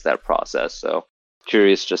optimize that process. So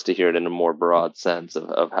curious just to hear it in a more broad sense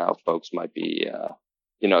of how folks might be,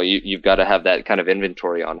 you've got to have that kind of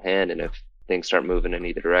inventory on hand. And if things start moving in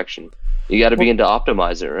either direction, you got to begin to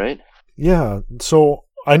optimize it, right? Yeah. So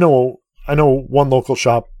I know one local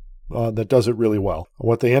shop that does it really well.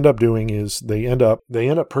 What they end up doing is they end up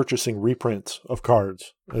purchasing reprints of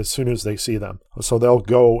cards as soon as they see them. So they'll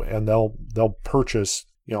go and they'll purchase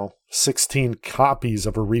 16 copies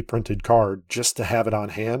of a reprinted card just to have it on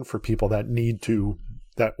hand for people that need to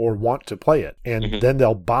or want to play it. And then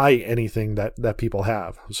they'll buy anything that people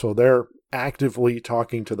have. So they're actively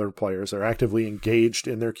talking to their players. They're actively engaged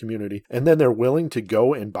in their community. And then they're willing to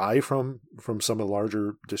go and buy from some of the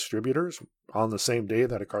larger distributors on the same day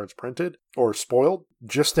that a card's printed or spoiled,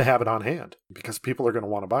 just to have it on hand, because people are going to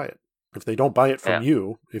want to buy it. If they don't buy it from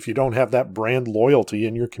you, if you don't have that brand loyalty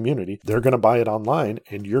in your community, they're going to buy it online,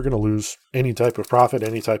 and you're going to lose any type of profit,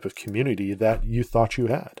 any type of community that you thought you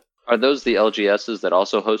had. Are those the LGSs that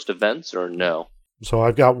also host events, or no? So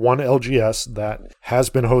I've got one LGS that has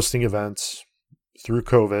been hosting events through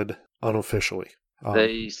COVID unofficially.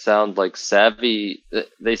 They sound like savvy.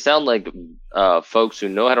 They sound like folks who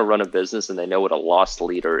know how to run a business, and they know what a lost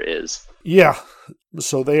leader is. Yeah.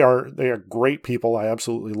 So they are great people. I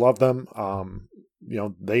absolutely love them.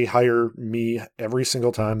 They hire me every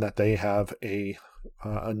single time that they have a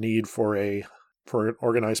need for an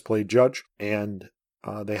organized play judge, and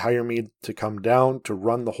they hire me to come down to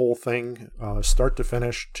run the whole thing, start to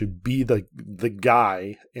finish, to be the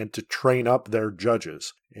guy and to train up their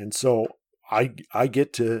judges. And so I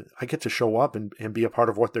get to show up and be a part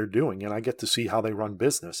of what they're doing, and I get to see how they run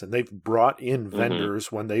business. And they've brought in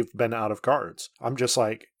vendors when they've been out of cards. I'm just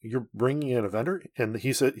like, you're bringing in a vendor? And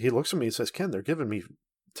he looks at me and says, Ken, they're giving me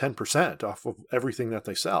 10% off of everything that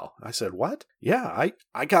they sell. I said, what? Yeah,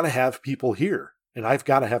 I got to have people here, and I've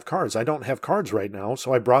got to have cards. I don't have cards right now,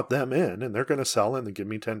 so I brought them in, and they're going to sell and they give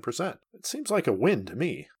me 10%. It seems like a win to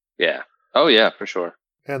me. Yeah. Oh, yeah, for sure.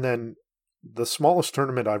 And then the smallest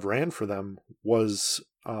tournament I've ran for them was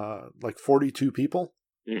like 42 people,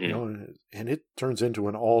 and it turns into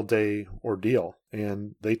an all-day ordeal.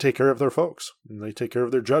 And they take care of their folks, and they take care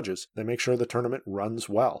of their judges. They make sure the tournament runs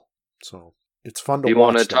well. So it's fun to watch. You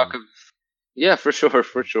want to talk of? Yeah, for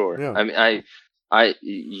sure. Yeah. I mean,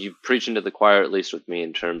 you preach into the choir, at least with me,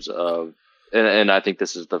 in terms of, and I think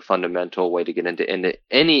this is the fundamental way to get into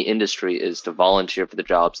any industry, is to volunteer for the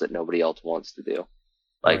jobs that nobody else wants to do.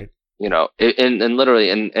 Like, right. And literally,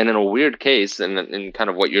 and in a weird case, and in kind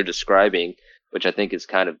of what you're describing, which I think is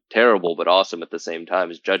kind of terrible but awesome at the same time,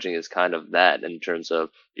 is judging is kind of that, in terms of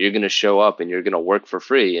you're going to show up and you're going to work for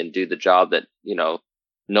free and do the job that,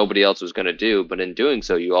 nobody else was going to do. But in doing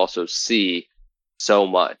so, you also see so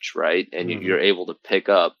much, right? And you're able to pick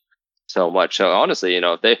up so much. So honestly,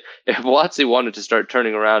 if WotC wanted to start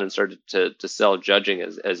turning around and start to sell judging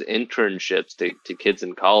as internships to kids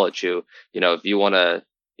in college who, if you want to,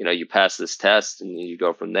 you pass this test and you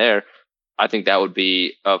go from there, I think that would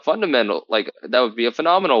be a phenomenal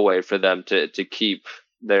way for them to keep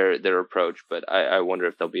their approach. But I wonder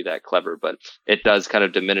if they'll be that clever. But it does kind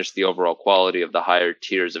of diminish the overall quality of the higher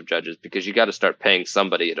tiers of judges, because you got to start paying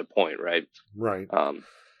somebody at a point, right? Right.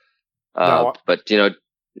 But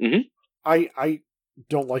I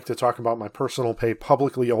don't like to talk about my personal pay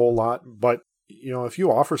publicly a whole lot, but if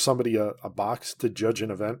you offer somebody a box to judge an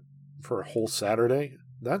event for a whole Saturday,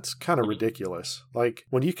 that's kind of ridiculous. Like,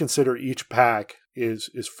 when you consider each pack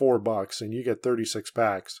is $4 and you get 36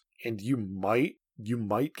 packs, and you might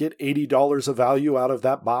get $80 of value out of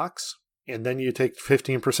that box, and then you take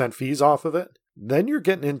 15% fees off of it, then you're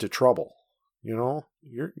getting into trouble. You're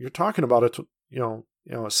talking about a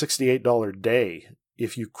 $68 day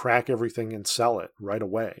if you crack everything and sell it right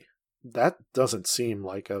away. That doesn't seem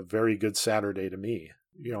like a very good Saturday to me.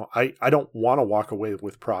 I don't want to walk away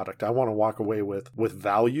with product. I want to walk away with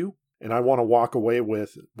value, and I want to walk away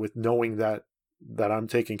with knowing that I'm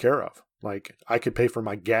taken care of. Like, I could pay for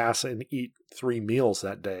my gas and eat 3 meals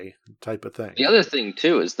that day type of thing. The other thing,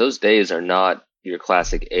 too, is those days are not your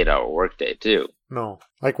classic 8-hour workday, too. No.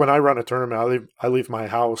 Like, when I run a tournament, I leave my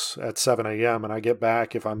house at 7 a.m. and I get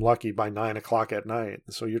back, if I'm lucky, by 9 o'clock at night.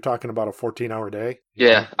 So you're talking about a 14-hour day?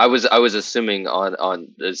 Yeah, I was assuming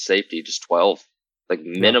on the safety, just 12. Like,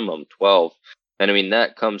 minimum 12. And I mean,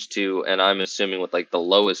 that comes to, and I'm assuming with like the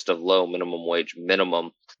lowest of low minimum wage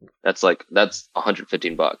minimum, that's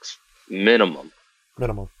 $115 minimum.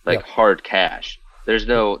 Like hard cash. There's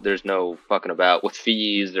no fucking about with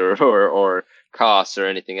fees or costs or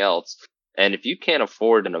anything else. And if you can't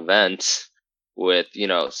afford an event with,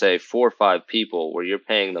 say 4 or 5 people where you're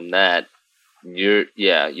paying them that, your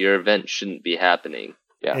event shouldn't be happening.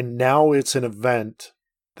 Yeah. And now it's an event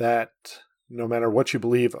that, no matter what you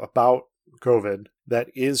believe about COVID, that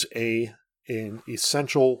is an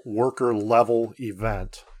essential worker level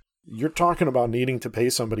event. You're talking about needing to pay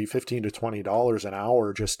somebody $15 to $20 an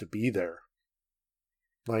hour just to be there.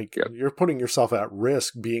 Like, You're putting yourself at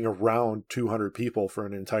risk being around 200 people for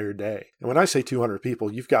an entire day. And when I say 200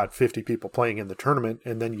 people, you've got 50 people playing in the tournament,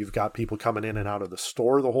 and then you've got people coming in and out of the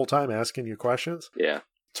store the whole time asking you questions. Yeah.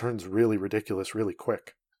 It turns really ridiculous really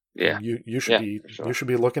quick. Yeah. And you should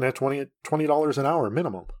be looking at $20 an hour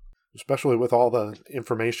minimum, especially with all the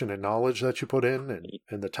information and knowledge that you put in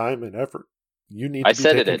and the time and effort. You need to be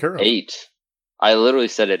taken care of. I said it at 8. I literally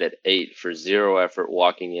said it at 8 for 0 effort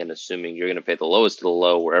walking in, assuming you're going to pay the lowest of the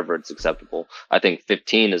low wherever it's acceptable. I think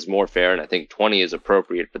 15 is more fair, and I think 20 is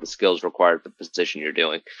appropriate for the skills required for the position you're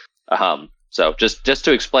doing. So just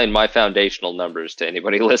to explain my foundational numbers to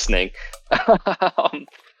anybody listening,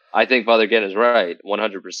 I think Father Gen is right,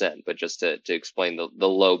 100%. But just to explain the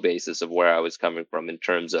low basis of where I was coming from in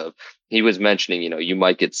terms of, he was mentioning, you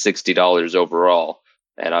might get $60 overall.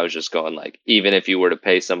 And I was just going like, even if you were to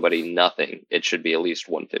pay somebody nothing, it should be at least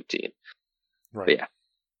 $115. Right. But yeah.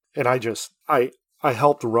 And I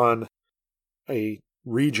helped run a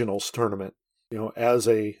regionals tournament, as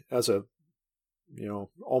a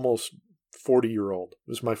almost 40-year-old. It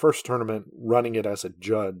was my first tournament running it as a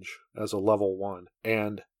judge, as a level 1.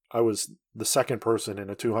 And I was the second person in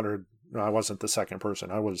a 200. No, I wasn't the second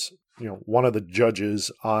person. I was, one of the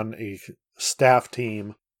judges on a staff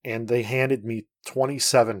team. And they handed me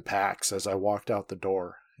 27 packs as I walked out the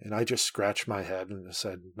door. And I just scratched my head and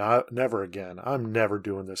said, never again. I'm never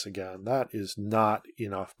doing this again. That is not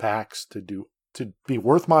enough packs to be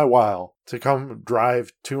worth my while to come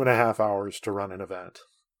drive 2.5 hours to run an event.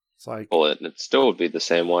 It's like, well, it still would be the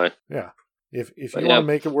same way. Yeah. If you want to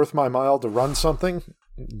make it worth my while to run something,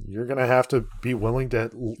 you're going to have to be willing to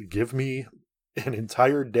give me an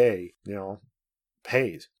entire day,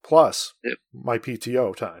 pays plus my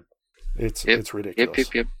PTO time. It's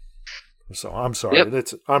ridiculous. Yep. So I'm sorry.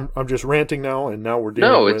 I'm just ranting now, and now we're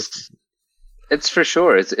dealing with. It's for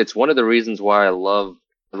sure. It's one of the reasons why I love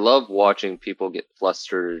watching people get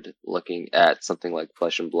flustered looking at something like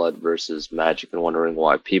Flesh and Blood versus Magic, and wondering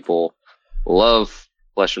why people love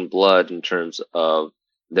Flesh and Blood in terms of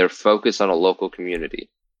their focus on a local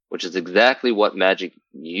community, which is exactly what Magic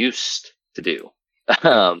used to do.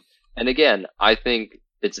 And again, I think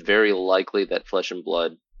it's very likely that Flesh and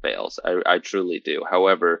Blood fails. I truly do.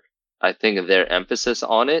 However, I think their emphasis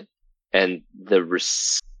on it and the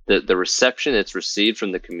reception it's received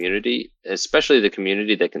from the community, especially the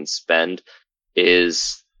community that can spend,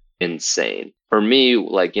 is insane. For me,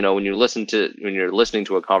 like, when you're listening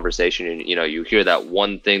to a conversation and you hear that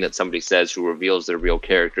one thing that somebody says who reveals their real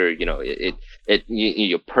character,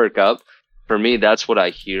 you perk up. For me, that's what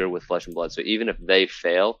I hear with Flesh and Blood. So even if they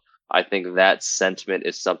fail, I think that sentiment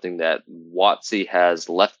is something that WotC has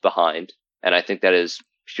left behind, and I think that is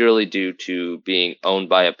purely due to being owned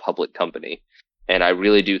by a public company. And I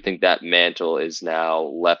really do think that mantle is now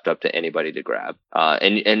left up to anybody to grab.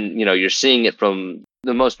 And you're seeing it from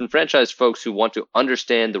the most enfranchised folks who want to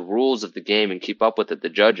understand the rules of the game and keep up with it. The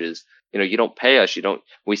judges, you don't pay us.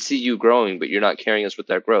 We see you growing, but you're not carrying us with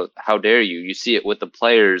that growth. How dare you? You see it with the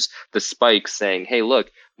players, the spikes saying, hey, look,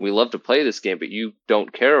 we love to play this game, but you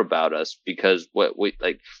don't care about us because what we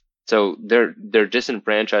like. So they're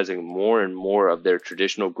disenfranchising more and more of their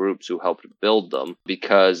traditional groups who helped build them,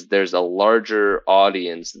 because there's a larger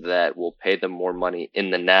audience that will pay them more money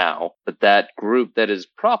in the now. But that group that is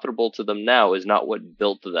profitable to them now is not what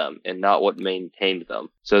built them and not what maintained them.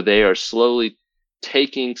 So they are slowly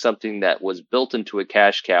taking something that was built into a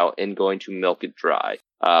cash cow and going to milk it dry,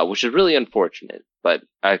 which is really unfortunate. But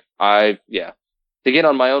yeah. To get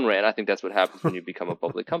on my own rant, I think that's what happens when you become a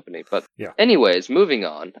public company. But Yeah. anyways, moving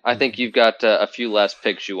on. I think you've got a few last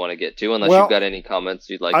picks you want to get to, unless you've got any comments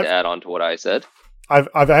you'd like to add on to what I said.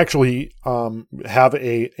 I've actually have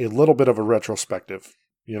a little bit of a retrospective.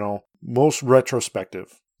 Most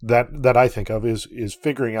retrospective that I think of is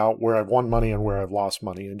figuring out where I've won money and where I've lost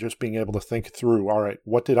money, and just being able to think through, all right,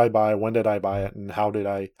 what did I buy, when did I buy it, and how did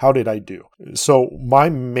I do? So my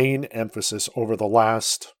main emphasis over the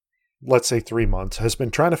last, let's say, 3 months has been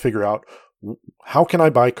trying to figure out, how can I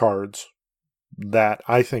buy cards that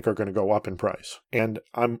I think are going to go up in price? And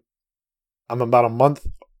I'm about a month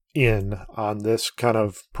in on this kind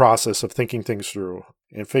of process of thinking things through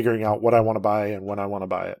and figuring out what I want to buy and when I want to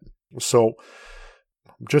buy it. So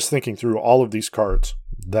just thinking through all of these cards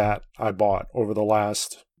that I bought over the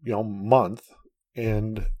last, month,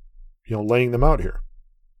 and, laying them out here.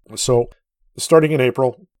 So starting in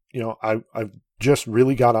April, I've just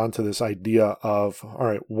really got onto this idea of, all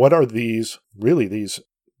right, what are these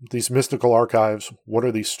mystical archives? What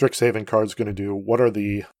are these Strixhaven cards going to do? What are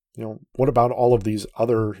what about all of these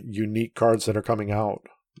other unique cards that are coming out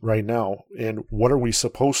right now? And what are we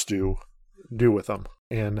supposed to do with them?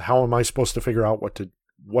 And how am I supposed to figure out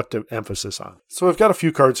what to emphasis on? So I've got a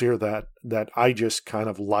few cards here that I just kind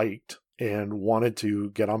of liked and wanted to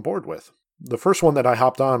get on board with. The first one that I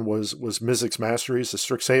hopped on was Mizzix Masteries, the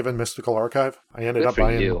Strixhaven Mystical Archive. I ended up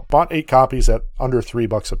bought 8 copies at under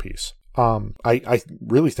 $3 a piece. I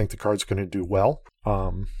really think the card's going to do well.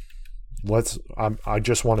 I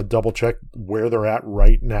just want to double check where they're at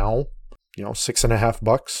right now.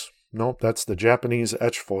 $6.50. Nope, that's the Japanese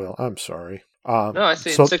etch foil. I'm sorry. No, I see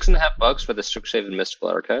 $6.50 for the Strixhaven Mystical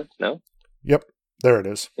Archive. No. Yep, there it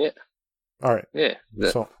is. Yeah. All right. Yeah.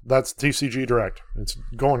 So that's TCG Direct. It's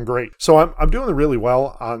going great. So I'm doing really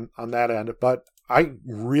well on that end, but I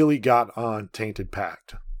really got on Tainted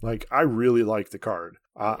Pact. Like, I really like the card.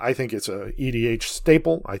 I think it's a EDH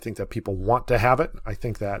staple. I think that people want to have it. I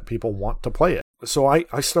think that people want to play it. So I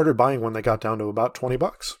started buying when they got down to about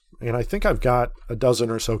 $20. And I think I've got a dozen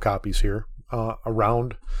or so copies here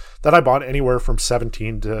around that I bought anywhere from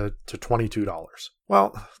 $17 to $22.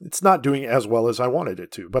 Well, it's not doing as well as I wanted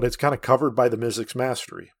it to, but it's kind of covered by the Mizzix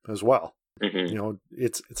Mastery as well. Mm-hmm.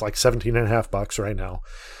 It's like $17.50 right now.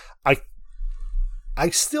 I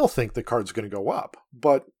still think the card's going to go up,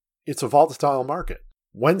 but it's a volatile market.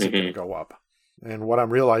 When's it going to go up? And what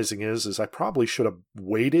I'm realizing is I probably should have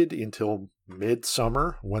waited until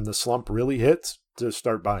midsummer when the slump really hits to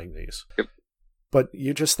start buying these. Yep. But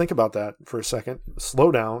you just think about that for a second.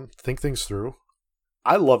 Slow down, think things through.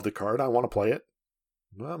 I love the card. I want to play it.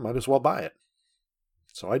 Well, I might as well buy it.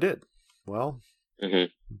 So I did. Well,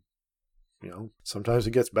 sometimes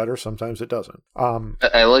it gets better, sometimes it doesn't.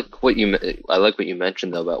 I like what you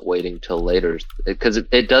mentioned though about waiting till later, because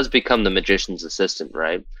it does become the magician's assistant,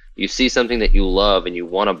 right? You see something that you love and you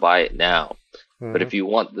want to buy it now. But if you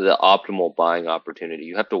want the optimal buying opportunity,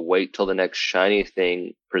 you have to wait till the next shiny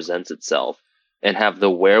thing presents itself and have the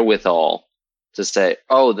wherewithal to say,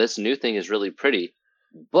 oh, this new thing is really pretty,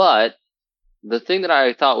 but the thing that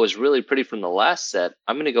I thought was really pretty from the last set,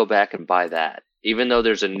 I'm going to go back and buy that. Even though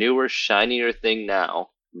there's a newer, shinier thing now,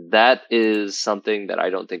 that is something that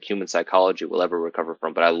I don't think human psychology will ever recover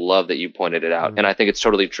from. But I love that you pointed it out. And I think it's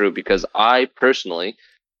totally true, because I personally,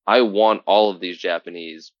 I want all of these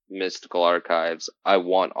Japanese mystical archives. I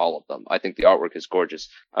want all of them. I think the artwork is gorgeous.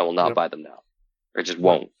 I will not buy them now. I just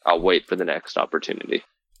won't. I'll wait for the next opportunity.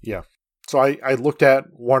 Yeah. So I looked at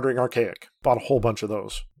Wandering Archaic, bought a whole bunch of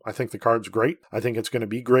those. I think the card's great. I think it's going to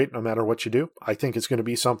be great no matter what you do. I think it's going to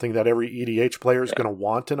be something that every EDH player is going to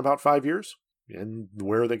want in about 5 years. And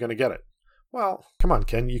where are they going to get it? Well, come on,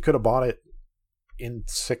 Ken. You could have bought it in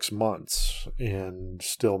 6 months and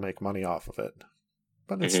still make money off of it.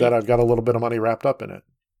 But instead, I've got a little bit of money wrapped up in it.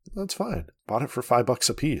 That's fine. Bought it for $5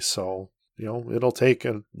 a piece. So, it'll take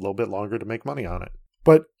a little bit longer to make money on it.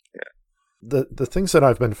 But the things that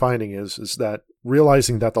I've been finding is that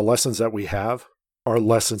realizing that the lessons that we have are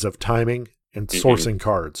lessons of timing and sourcing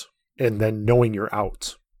cards, and then knowing your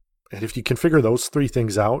outs. And if you can figure those 3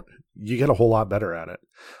 things out, you get a whole lot better at it.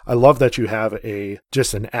 I love that you have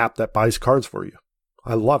just an app that buys cards for you.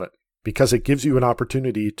 I love it because it gives you an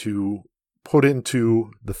opportunity to put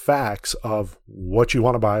into the facts of what you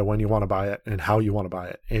want to buy, when you want to buy it, and how you want to buy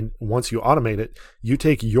it. And once you automate it, you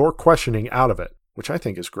take your questioning out of it, which I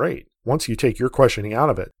think is great. Once you take your questioning out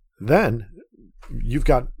of it, then you've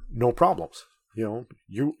got no problems. You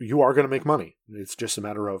are going to make money. It's just a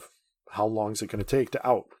matter of how long is it going to take to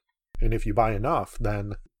out. And if you buy enough,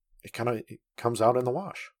 then it kind of comes out in the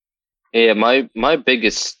wash. Yeah, my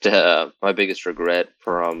biggest regret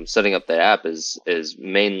from setting up the app is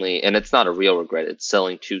mainly, and it's not a real regret, it's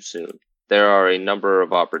selling too soon. There are a number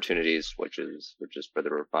of opportunities, which is further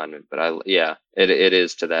refinement, but it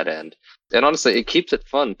is to that end. And honestly, it keeps it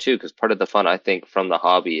fun too, because part of the fun I think from the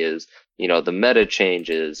hobby is, the meta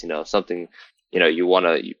changes, something,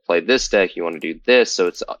 you play this deck, you want to do this. So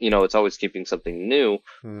it's, it's always keeping something new.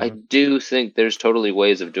 Mm-hmm. I do think there's totally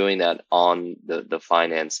ways of doing that on the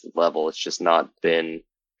finance level. It's just not been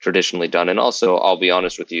traditionally done. And also, I'll be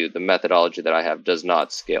honest with you, the methodology that I have does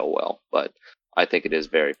not scale well, but I think it is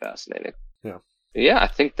very fascinating. Yeah. Yeah, I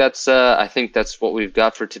think that's what we've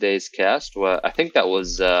got for today's cast. Well, I think that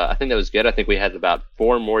was good. I think we had about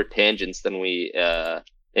 4 more tangents than we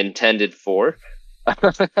intended for.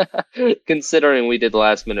 Considering we did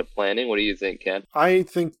last minute planning, what do you think, Ken? I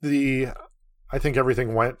think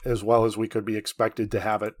everything went as well as we could be expected to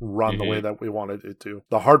have it run the way that we wanted it to.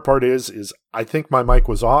 The hard part is I think my mic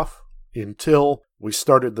was off until we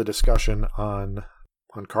started the discussion on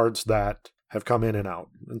cards that have come in and out.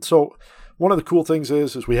 And so one of the cool things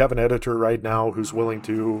is we have an editor right now who's willing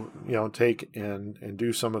to, take and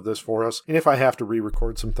do some of this for us. And if I have to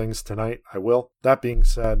re-record some things tonight, I will. That being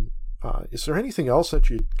said, is there anything else that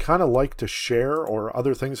you'd kind of like to share or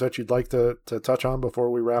other things that you'd like to touch on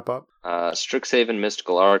before we wrap up? Strixhaven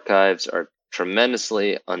Mystical Archives are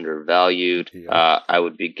tremendously undervalued. Yeah. I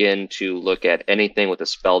would begin to look at anything with a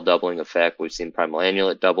spell doubling effect. We've seen Primal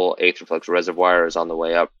Amulet double, Aetherflux Reservoir is on the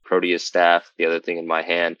way up, Proteus Staff, the other thing in my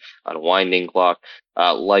hand, Unwinding Clock.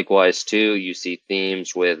 Likewise, too, you see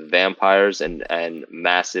themes with vampires and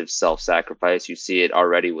massive self-sacrifice. You see it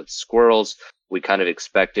already with squirrels. We kind of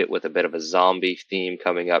expect it with a bit of a zombie theme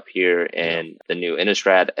coming up here and the new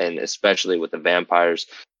Innistrad, and especially with the vampires.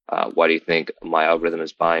 Why do you think my algorithm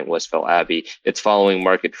is buying Westfell Abbey? It's following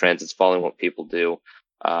market trends. It's following what people do.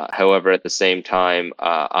 However, at the same time,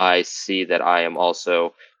 I see that I am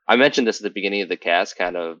also... I mentioned this at the beginning of the cast,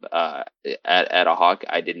 kind of at a hawk.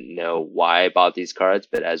 I didn't know why I bought these cards,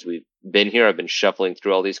 but as we've been here, I've been shuffling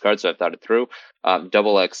through all these cards, so I've thought it through.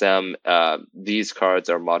 Double XM, these cards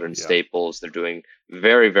are modern staples. They're doing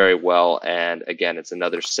very, very well. And again, it's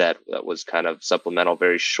another set that was kind of supplemental,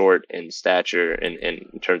 very short in stature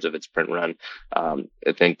in terms of its print run.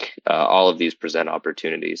 I think all of these present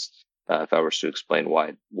opportunities if I were to explain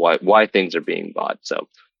why things are being bought. So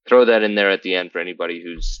throw that in there at the end for anybody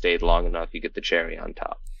who's stayed long enough. You get the cherry on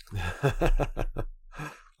top.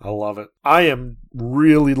 I love it. I am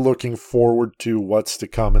really looking forward to what's to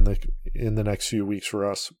come in the next few weeks for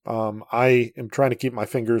us. I am trying to keep my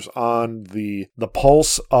fingers on the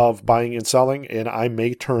pulse of buying and selling, and I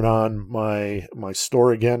may turn on my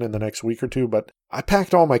store again in the next week or two, but I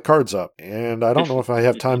packed all my cards up, and I don't know if I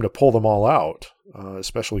have time to pull them all out,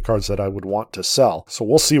 especially cards that I would want to sell. So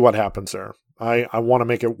we'll see what happens there. I want to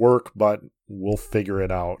make it work, but we'll figure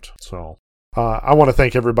it out. So I want to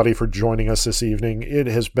thank everybody for joining us this evening. It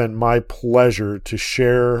has been my pleasure to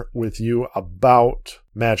share with you about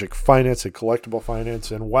Magic Finance and collectible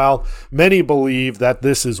finance. And while many believe that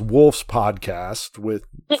this is Wolf's podcast with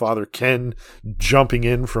Father Ken jumping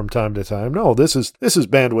in from time to time, no, this is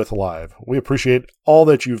Bandwidth Live. We appreciate all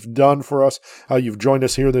that you've done for us, how you've joined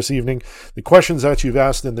us here this evening, the questions that you've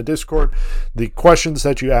asked in the Discord, the questions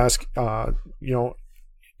that you ask,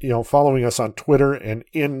 following us on Twitter and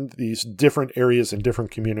in these different areas and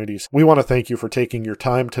different communities. We want to thank you for taking your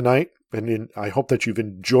time tonight. And I hope that you've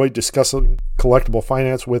enjoyed discussing collectible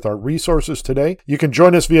finance with our resources today. You can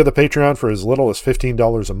join us via the Patreon for as little as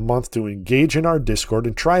 $15 a month to engage in our Discord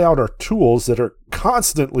and try out our tools that are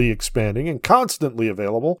constantly expanding and constantly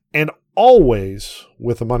available, and always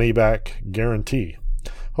with a money-back guarantee.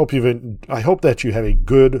 I hope that you have a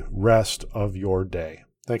good rest of your day.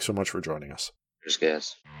 Thanks so much for joining us. Cheers,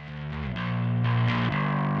 guys.